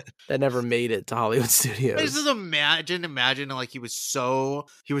replicate it." That never made it to Hollywood Studios. Just imagine like he was so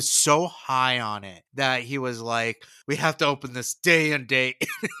high on it that he was like, we have to open this day and date.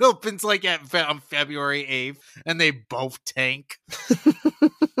 It opens like on February 8th, and they both tank.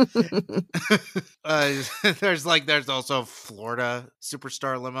 There's also Florida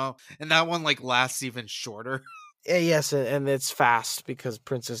Superstar Limo, and that one like lasts even shorter. Yes, and it's fast because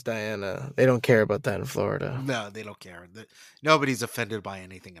Princess Diana, they don't care about that in Florida. No, they don't care. Nobody's offended by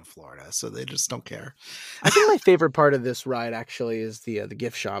anything in Florida, so they just don't care. I think my favorite part of this ride actually is the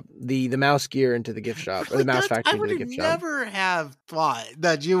gift shop, the mouse gear into the gift shop, or the mouse factory into the gift shop. I would never have thought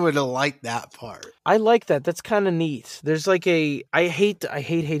that you would have liked that part. I like that. That's kind of neat. There's like I hate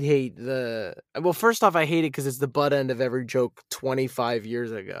well, first off, I hate it because it's the butt end of every joke 25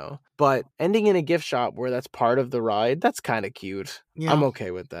 years ago. But ending in a gift shop where that's part of the ride, that's kind of cute. Yeah. I'm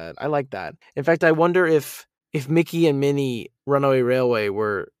okay with that. I like that. In fact, I wonder if Mickey and Minnie Runaway Railway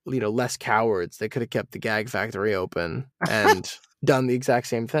were, less cowards, they could have kept the gag factory open and done the exact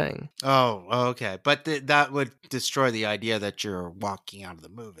same thing. Oh, okay. But that would destroy the idea that you're walking out of the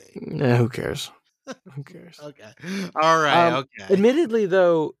movie. Who cares? Who cares? Okay. All right. Okay. Admittedly,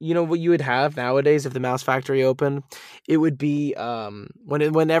 though, what you would have nowadays if the Mouse Factory opened, it would be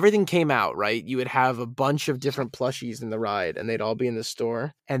when everything came out, right? You would have a bunch of different plushies in the ride, and they'd all be in the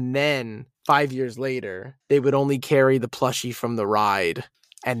store. And then 5 years later, they would only carry the plushie from the ride,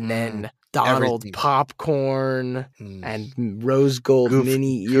 and then Donald popcorn and rose gold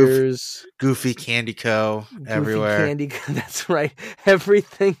mini ears, Goofy Candy Co. everywhere. That's right.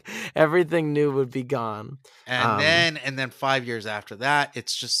 Everything new would be gone. And then 5 years after that,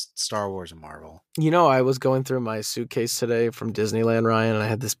 it's just Star Wars and Marvel. I was going through my suitcase today from Disneyland, Ryan, and I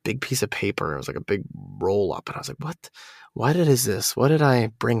had this big piece of paper. It was like a big roll up, and I was like, "What? What is this? What did I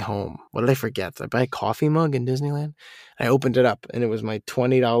bring home? What did I forget? Did I buy a coffee mug in Disneyland?" I opened it up, and it was my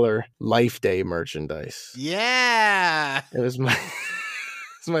 $20 Life Day merchandise. Yeah. It was my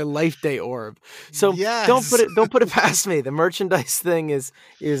It's my life day orb. So yes. don't put it past me. The merchandise thing is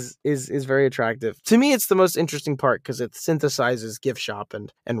very attractive. To me, it's the most interesting part because it synthesizes gift shop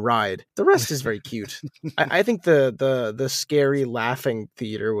and ride. The rest is very cute. I think the scary laughing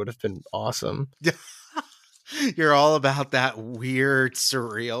theater would have been awesome. You're all about that weird,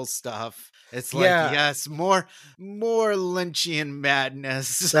 surreal stuff. It's like, yes, more Lynchian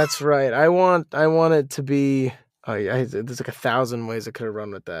madness. That's right. I want it to be. Oh yeah, there's like 1,000 ways I could have run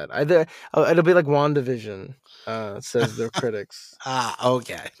with that. It'll be like WandaVision, says their critics.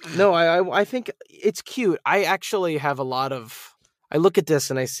 Okay. No, I think it's cute. I actually have a lot of. I look at this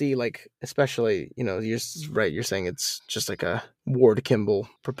and I see like, especially, you're right. You're saying it's just like a Ward Kimball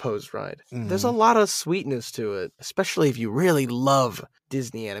proposed ride. Mm. There's a lot of sweetness to it, especially if you really love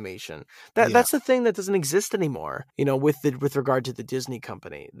Disney animation. That's the thing that doesn't exist anymore. With regard to the Disney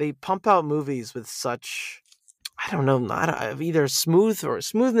company, they pump out movies with such, I don't know, not either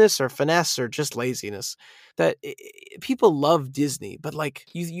smoothness or finesse or just laziness. That people love Disney, but like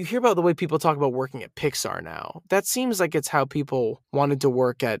you hear about the way people talk about working at Pixar now. That seems like it's how people wanted to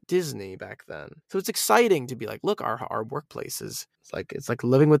work at Disney back then. So it's exciting to be like, look, our workplace is it's like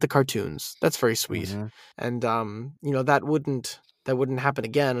living with the cartoons. That's very sweet. Mm-hmm. And that wouldn't happen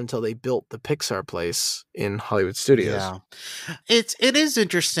again until they built the Pixar place in Hollywood Studios. Yeah, it is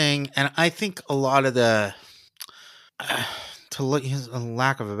interesting, and I think a lot of the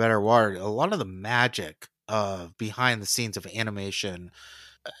lack of a better word, a lot of the magic behind the scenes of animation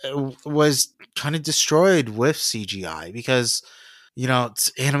was kind of destroyed with CGI because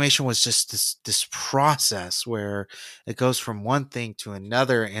animation was just this process where it goes from one thing to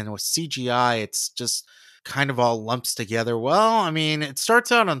another, and with CGI it's just kind of all lumps together. Well, I mean, it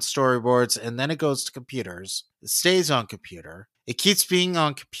starts out on storyboards and then it goes to computers. It stays on computer. It keeps being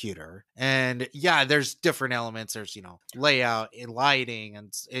on computer. And yeah, there's different elements. There's, layout and lighting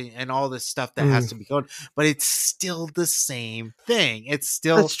and all this stuff that has to be going, but it's still the same thing. It's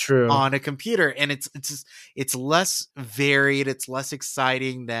still on a computer, and it's less varied. It's less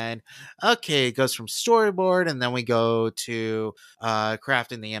exciting than, okay, it goes from storyboard and then we go to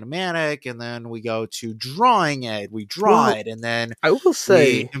crafting the animatic, and then we go to drawing it. We draw it, and then I will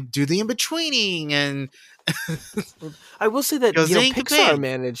say we do the in-betweening, and I will say that Pixar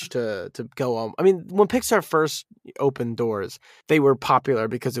managed to go on. I mean, when Pixar first opened doors, they were popular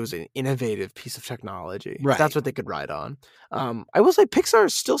because it was an innovative piece of technology. Right. That's what they could ride on. I will say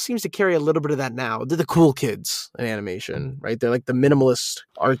Pixar still seems to carry a little bit of that now. They're the cool kids in animation, right? They're like the minimalist,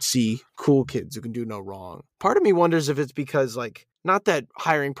 artsy, cool kids who can do no wrong. Part of me wonders if it's because not that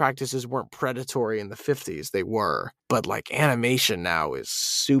hiring practices weren't predatory in the 50s, they were, but animation now is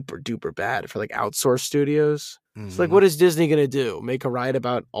super duper bad for outsourced studios. Mm-hmm. It's what is Disney going to do? Make a ride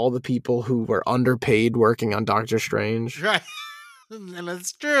about all the people who were underpaid working on Doctor Strange? Right. And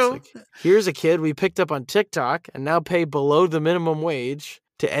that's true. Here's a kid we picked up on TikTok and now pay below the minimum wage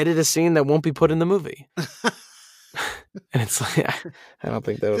to edit a scene that won't be put in the movie. And it's I don't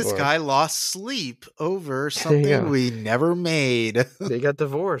think that would work. This guy lost sleep over something we never made. They got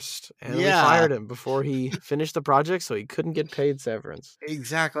divorced, and we fired him before he finished the project, so he couldn't get paid severance.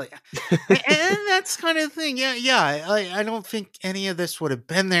 Exactly. And that's kind of the thing. Yeah. I don't think any of this would have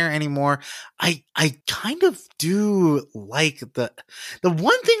been there anymore. I kind of do like the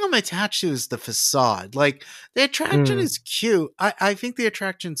one thing I'm attached to is the facade. The attraction is cute. I think the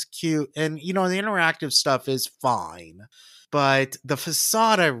attraction's cute, and the interactive stuff is fine. But the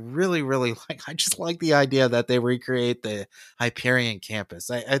facade, I really, really like. I just like the idea that they recreate the Hyperion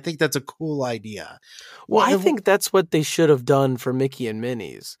campus. I think that's a cool idea. Well, I think that's what they should have done for Mickey and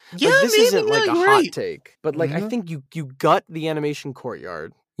Minnie's. Yeah, this maybe, isn't a hot take, but I think you gut the animation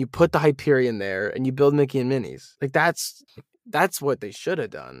courtyard, you put the Hyperion there, and you build Mickey and Minnie's. That's what they should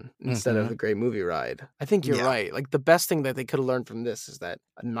have done instead of the Great Movie Ride. I think you're right. The best thing that they could have learned from this is that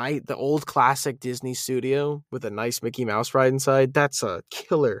the old classic Disney studio with a nice Mickey Mouse ride inside, that's a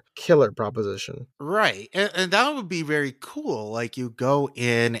killer proposition. Right. And that would be very cool. You go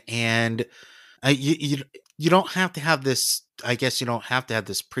in and you don't have to have this, I guess you don't have to have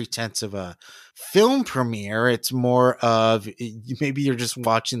this pretense of a film premiere. It's more of maybe you're just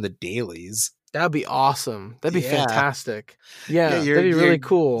watching the dailies. That'd be awesome. That'd be fantastic. Yeah, that'd be really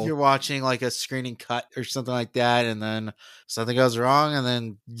cool. You're watching a screening cut or something like that, and then something goes wrong, and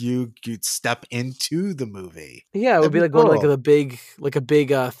then you step into the movie. Yeah, it would be cool. Going to a big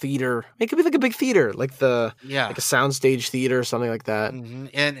theater. It could be a big theater, like a soundstage theater or something like that. Mm-hmm.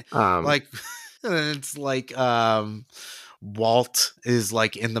 And it's Walt is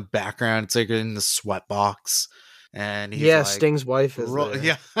in the background. It's in the sweat box. And he's Sting's wife is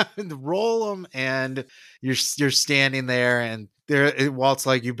roll them, and you're standing there, and Walt's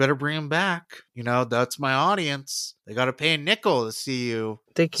like, you better bring him back. That's my audience. They got to pay a nickel to see you.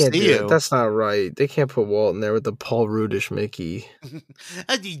 They can't do it. That's not right. They can't put Walt in there with the Paul Rudish Mickey.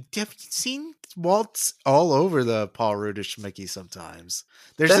 Have you seen Walt's all over the Paul Rudish Mickey sometimes?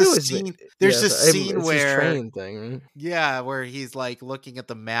 There's this scene. There's this scene where train thing, right? Yeah, where he's like looking at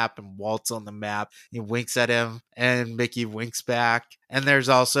the map and Walt's on the map. He winks at him and Mickey winks back. And there's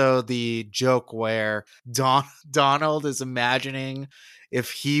also the joke where Donald is imagining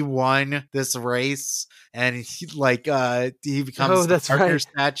if he won this race and he becomes the partner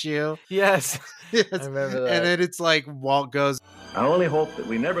statue. Yes. Yes. I remember that. And then it's like Walt goes, I only hope that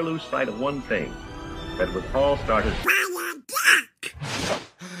we never lose sight of one thing, that was all started.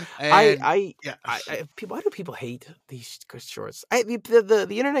 Why do people hate these shorts? The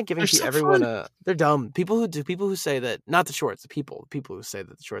internet giving everyone they're dumb. People who say that, not the shorts, the people who say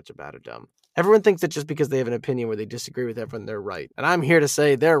that the shorts are bad are dumb. Everyone thinks that just because they have an opinion where they disagree with everyone, they're right. And I'm here to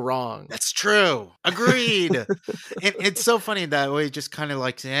say they're wrong. That's true. Agreed. And it's so funny that way, just kind of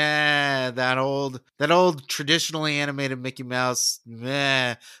like, that old traditionally animated Mickey Mouse,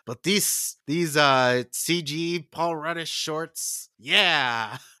 but these CG Paul Rudish shorts,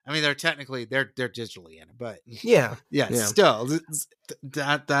 yeah. I mean, they're digitally in it, but yeah. Still,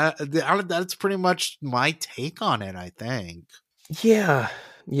 that's pretty much my take on it, I think. Yeah.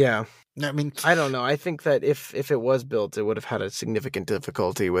 I mean, I don't know. I think that if it was built, it would have had a significant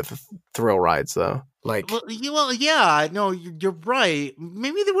difficulty with thrill rides, though. Yeah, no, you're right.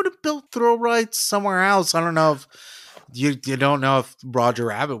 Maybe they would have built thrill rides somewhere else. I don't know if you don't know if Roger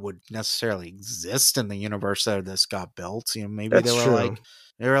Rabbit would necessarily exist in the universe that this got built. Maybe that's they were true.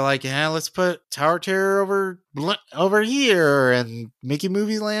 They were like, let's put Tower Terror over here and Mickey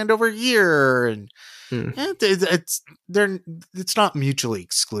Movie Land over here, and it's not mutually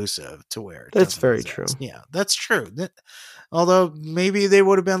exclusive to where that's very true. Yeah, that's true. Although maybe they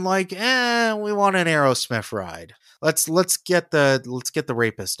would have been like, we want an Aerosmith ride. Let's get the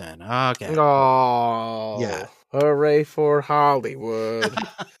rapist in. Okay. Oh yeah. Hooray for Hollywood.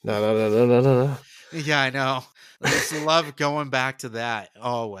 No. Yeah, I know. I just love going back to that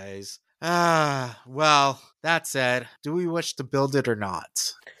always. Well, that said, do we wish to build it or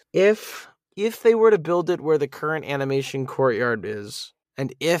not? If they were to build it where the current animation courtyard is,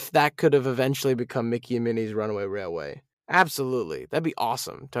 and if that could have eventually become Mickey and Minnie's Runaway Railway, absolutely. That'd be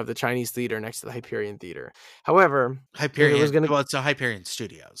awesome to have the Chinese theater next to the Hyperion Theater. However, it's a Hyperion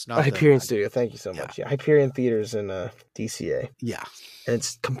Studios. Not Hyperion Studio. Thank you so much. Yeah, Hyperion Theater's in DCA. Yeah. And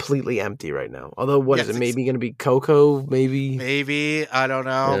it's completely empty right now. Although, is it? Maybe going to be Coco? Maybe. I don't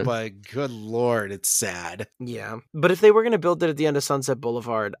know. But good Lord, it's sad. Yeah. But if they were going to build it at the end of Sunset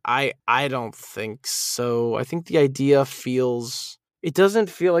Boulevard, I don't think so. I think the idea it doesn't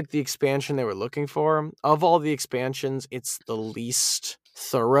feel like the expansion they were looking for. Of all the expansions, it's the least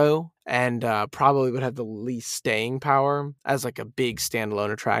thorough and probably would have the least staying power as like a big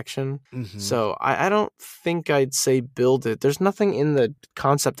standalone attraction. Mm-hmm. So I don't think I'd say build it. There's nothing in the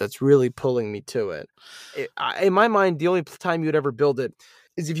concept that's really pulling me to it. In my mind, the only time you'd ever build it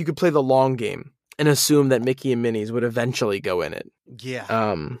is if you could play the long game and assume that Mickey and Minnie's would eventually go in it.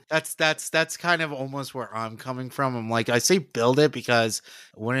 Yeah. That's kind of almost where I'm coming from. I'm like, I say build it because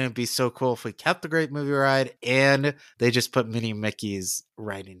wouldn't it be so cool if we kept the Great Movie Ride and they just put Minnie and Mickey's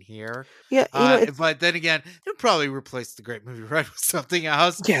right in here? Yeah. But then again, they'll probably replace the Great Movie Ride with something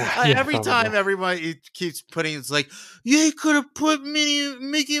else. Yeah. Every time everybody keeps putting, it's like, you could have put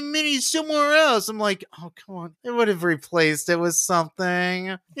Mickey and Minnie somewhere else. I'm like, oh, come on. They would have replaced it with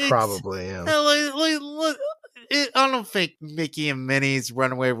something. Probably, yeah. I don't think Mickey and Minnie's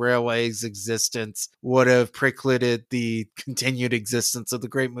Runaway Railway's existence would have precluded the continued existence of the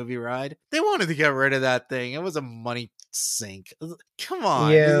Great Movie Ride. They wanted to get rid of that thing. It was a money sink. Come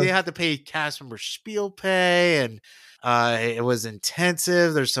on. Yeah. They had to pay cast member spiel pay, and it was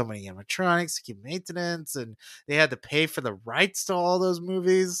intensive. There's so many animatronics to keep maintenance, and they had to pay for the rights to all those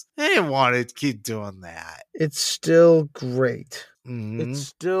movies. They didn't want to keep doing that. It's still great. Mm-hmm. It's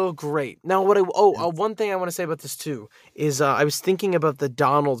still great. Now, one thing I want to say about this too is I was thinking about the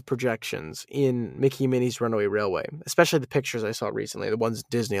Donald projections in Mickey and Minnie's Runaway Railway, especially the pictures I saw recently, the ones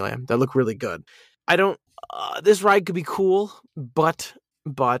at Disneyland that look really good. This ride could be cool, but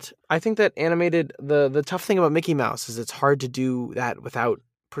I think that animated, the tough thing about Mickey Mouse is it's hard to do that without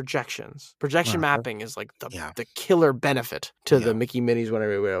projections. Projection mapping is like the killer benefit to the Mickey Minnie's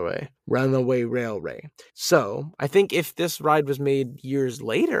Runaway Railway. So I think if this ride was made years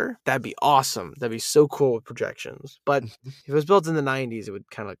later, that'd be awesome. That'd be so cool with projections. But if it was built in the 90s, it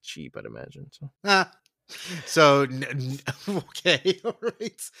would kind of look cheap, I'd imagine. So. So, okay, all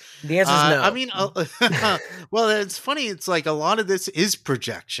right. The answer is no. I mean, well, it's funny. It's like a lot of this is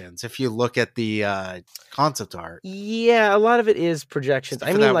projections. If you look at the concept art, yeah, a lot of it is projections.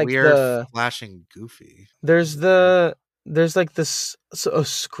 I mean, that like weird flashing Goofy. There's like this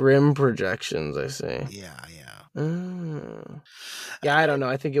scrim projections. I see. Yeah. Yeah, I don't know.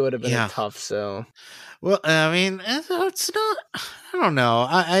 I think it would have been a tough sell. Well, I mean, it's not. I don't know.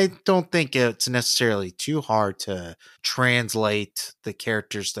 I don't think it's necessarily too hard to translate the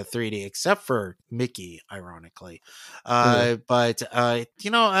characters to 3D, except for Mickey, ironically. But I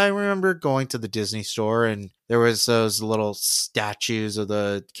remember going to the Disney store and there was those little statues of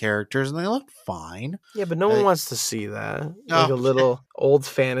the characters, and they looked fine. Yeah, but no one wants to see that. Like a little old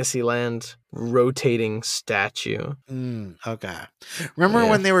Fantasyland rotating statue. Okay. Remember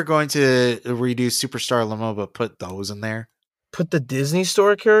when they were going to redo Superstar Limo, but put those in there? Put the Disney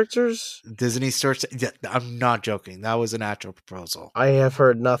Store characters? Disney Store? Yeah, I'm not joking. That was an actual proposal. I have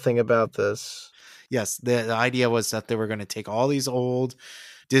heard nothing about this. Yes, the idea was that they were going to take all these old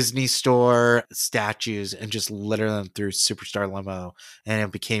Disney Store statues and just litter them through Superstar Limo, and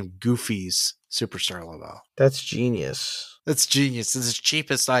it became Goofy's Superstar Limo. That's genius. That's genius. It's the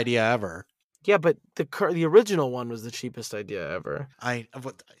cheapest idea ever. Yeah, but the original one was the cheapest idea ever. I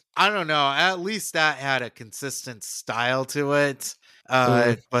don't know. At least that had a consistent style to it.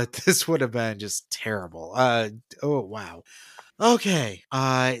 But this would have been just terrible. Oh wow. Okay.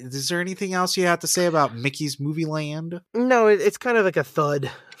 Is there anything else you have to say about Mickey's Movie Land? No, it's kind of like a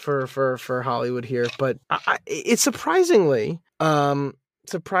thud for Hollywood here, but it's surprisingly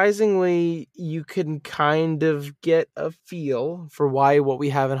you can kind of get a feel for why what we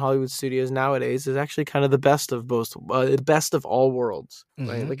have in Hollywood studios nowadays is actually kind of the best of all worlds.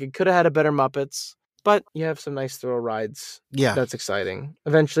 Right? Like it could have had a better Muppets, but you have some nice thrill rides. Yeah, that's exciting.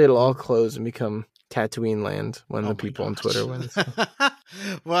 Eventually, it'll all close and become Tatooine Land when the people on Twitter win. So.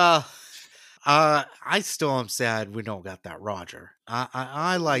 Well, I still am sad we don't got that Roger.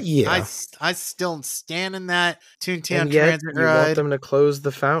 I still stand in that Toontown Transit ride. You want them to close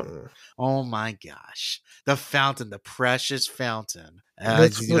the fountain. Oh my gosh, the fountain, the precious fountain.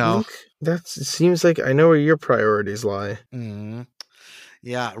 That seems like I know where your priorities lie. Mm-hmm.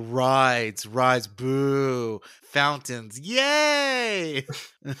 Yeah, rides, boo, fountains, yay!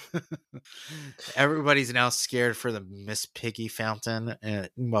 Everybody's now scared for the Miss Piggy fountain at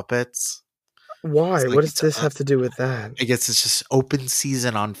Muppets. Why? What does this have to do with that? I guess it's just open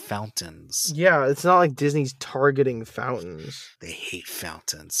season on fountains. Yeah, it's not like Disney's targeting fountains. They hate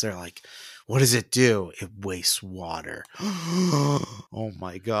fountains. They're like, what does it do? It wastes water. Oh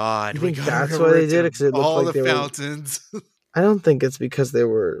my God. You think that's why they did it? Because it looked all like the fountains. I don't think it's because they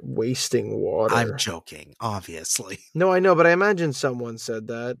were wasting water. I'm joking, obviously. No, I know, but I imagine someone said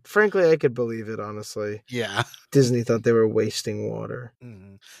that. Frankly, I could believe it, honestly. Yeah. Disney thought they were wasting water.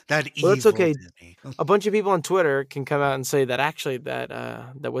 Mm-hmm. That well, that's okay. Disney. A bunch of people on Twitter can come out and say that actually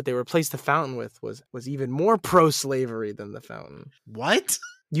that what they replaced the fountain with was even more pro-slavery than the fountain. What?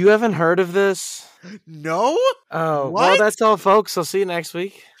 You haven't heard of this? No? Oh, what? Well, that's all, folks. I'll see you next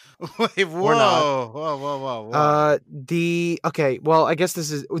week. Wait, whoa. Okay, well, I guess this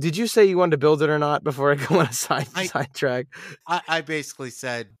is, did you say you wanted to build it or not before I go on a sidetrack? I basically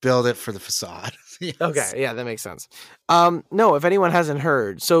said build it for the facade. Yes. Okay, yeah, that makes sense. No, if anyone hasn't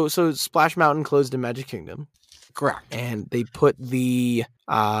heard, so Splash Mountain closed in Magic Kingdom. Correct. And they put the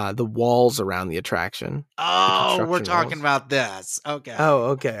walls around the attraction. Oh, we're talking about this. Okay.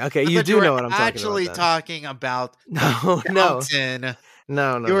 Oh, okay. You do know what I'm talking about. Actually talking about No.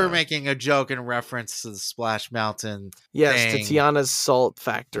 No. You were making a joke in reference to the Splash Mountain. Yes, to Tiana's Salt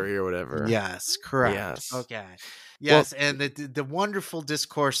Factory or whatever. Yes, correct. Yes. Okay. Yes, well, and the wonderful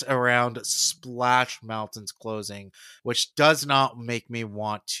discourse around Splash Mountain's closing, which does not make me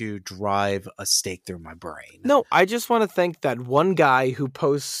want to drive a stake through my brain. No, I just want to thank that one guy who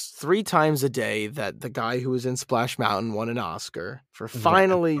posts 3 times a day that the guy who was in Splash Mountain won an Oscar for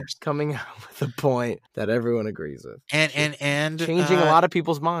finally coming out with a point that everyone agrees with. And changing a lot of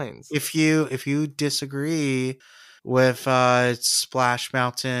people's minds. If you disagree with Splash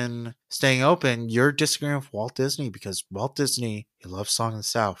Mountain staying open, you're disagreeing with Walt Disney, because Walt Disney, he loves Song of the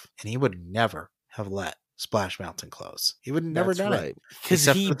South, and he would never have let Splash Mountain close. He would never done it. Because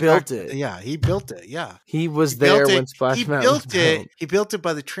he built it. Yeah, he built it. Yeah. He was there when Splash Mountain was built. He built it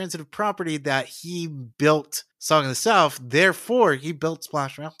by the transitive property that he built Song of the South. Therefore, he built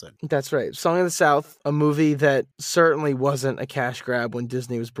Splash Mountain. That's right. Song of the South, a movie that certainly wasn't a cash grab when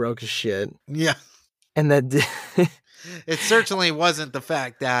Disney was broke as shit. Yeah. And that it certainly wasn't the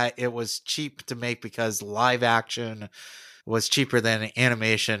fact that it was cheap to make because live action was cheaper than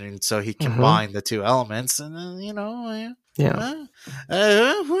animation, and so he combined the two elements, and then you're a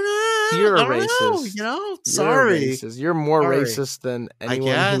racist. Sorry, you're more racist than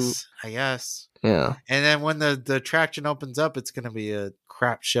anyone. I guess. Yeah. And then when the attraction opens up, it's gonna be a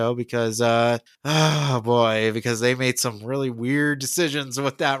crap show because because they made some really weird decisions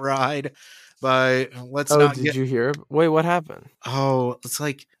with that ride. But did you hear? Wait, what happened? Oh, it's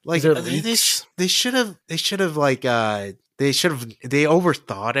like they should have they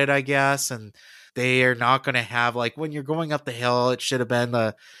overthought it, I guess, and they are not going to have, like, when you're going up the hill, it should have been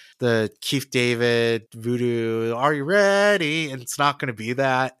the Keith David Voodoo, are you ready? And it's not going to be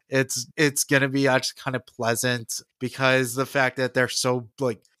that. It's going to be just kind of pleasant because the fact that they're so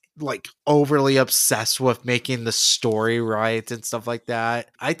like overly obsessed with making the story right and stuff like that.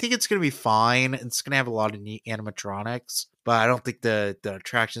 I think it's going to be fine. It's going to have a lot of neat animatronics, but I don't think the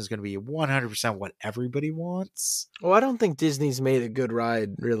attraction is going to be 100% what everybody wants. Well, I don't think Disney's made a good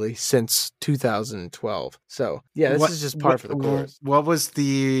ride really since 2012. So yeah, this is just par for the course. What was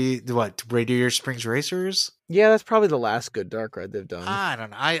Radiator Springs Racers? Yeah, that's probably the last good dark ride they've done. I don't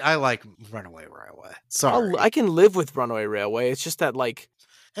know. I like Runaway Railway. Sorry. I can live with Runaway Railway. It's just that, like,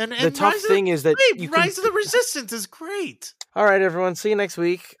 and the tough thing is that Rise of the Resistance is great. All right, everyone. See you next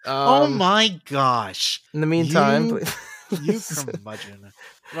week. Oh my gosh. In the meantime, you curmudgeon.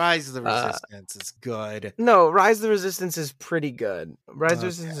 Rise of the Resistance is good. No, Rise of the Resistance is pretty good. Rise of the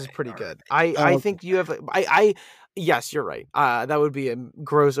Resistance is pretty good. I think you have yes, you're right. That would be a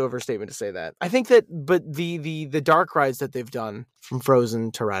gross overstatement to say that. I think that, but the dark rides that they've done, from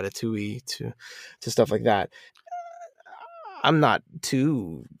Frozen to Ratatouille to stuff like that, I'm not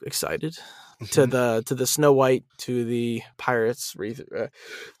too excited. To the Snow White, to the Pirates, to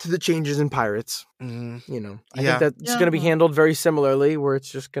the changes in Pirates. Mm-hmm. I think that it's going to be handled very similarly, where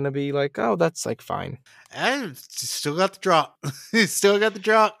it's just going to be like, oh, that's like fine. And you still got the drop. You still got the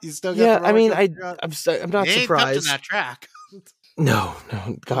drop. You still got. Yeah, the I mean, I'm not they surprised. Ain't that track. No,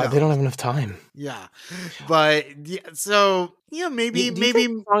 God, they don't have enough time. Yeah, but so maybe do you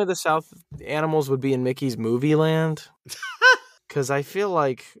think Song of the South animals would be in Mickey's Movie Land? Because I feel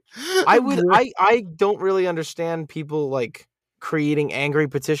like I don't really understand people like creating angry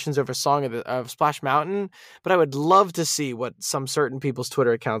petitions over Song of Splash Mountain, but I would love to see what some certain people's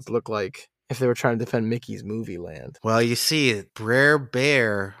Twitter accounts look like if they were trying to defend Mickey's Movie Land. Well, you see, Brer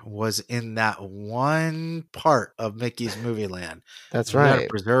Bear was in that one part of Mickey's Movie Land. That's right. We got to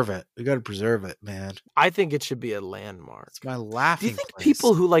preserve it. We got to preserve it, man. I think it should be a landmark. It's my laughing. Do you think place.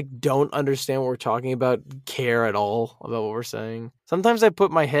 People who like don't understand what we're talking about care at all about what we're saying? Sometimes I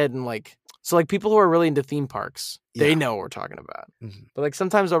put my head in like. So, like, people who are really into theme parks, they know what we're talking about. Mm-hmm. But, like,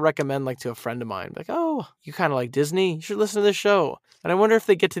 sometimes I'll recommend, like, to a friend of mine, like, oh, you kind of like Disney? You should listen to this show. And I wonder if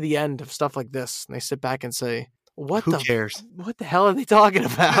they get to the end of stuff like this and they sit back and say, Who cares? What the hell are they talking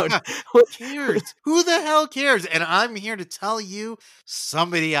about? Who cares? Who the hell cares? And I'm here to tell you,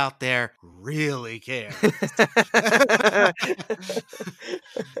 somebody out there really cares.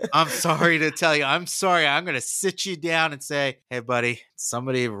 I'm sorry to tell you. I'm sorry. I'm going to sit you down and say, hey, buddy,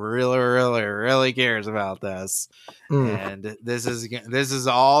 somebody really, really, really cares about this. And this is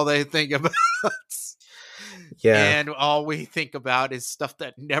all they think about. Yeah. And all we think about is stuff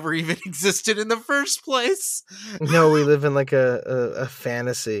that never even existed in the first place. No, we live in like a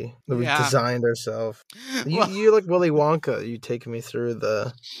fantasy that we've designed ourselves. You're like Willy Wonka. You take me through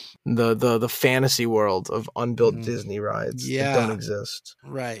the fantasy world of unbuilt Disney rides that don't exist.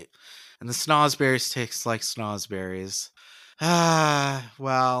 Right. And the snozberries taste like snozberries.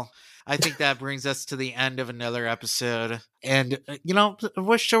 Well, I think that brings us to the end of another episode. And, I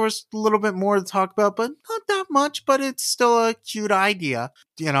wish there was a little bit more to talk about, but not that much, but it's still a cute idea.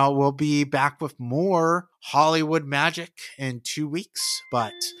 We'll be back with more Hollywood magic in 2 weeks.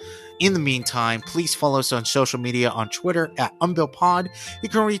 But in the meantime, please follow us on social media on Twitter at UnbuiltPod. You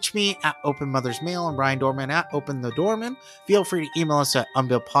can reach me at Open Mother's Mail and Brian Dorman at Open the Dorman. Feel free to email us at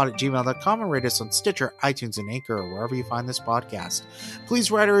unbuiltpod@gmail.com and rate us on Stitcher, iTunes, and Anchor, or wherever you find this podcast.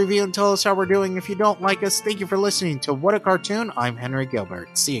 Please write a review and tell us how we're doing. If you don't like us, thank you for listening to What a Cartoon. I'm Henry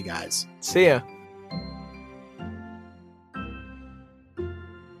Gilbert. See you guys. See ya.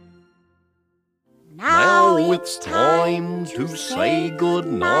 Now it's time to say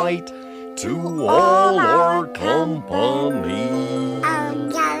goodnight to all our company. Oh,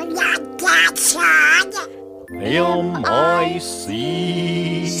 no, not that, son. M-I-C.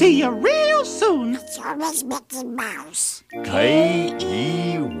 See you real soon. It's always Mickey Mouse.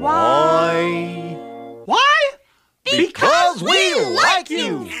 K-E-Y. Why? Because we like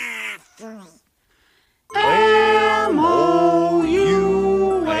you. M-O-U-S-E.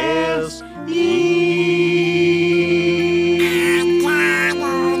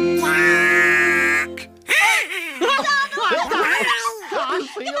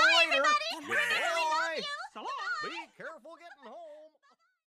 you later. Everybody. Goodbye. So long. Be careful getting home.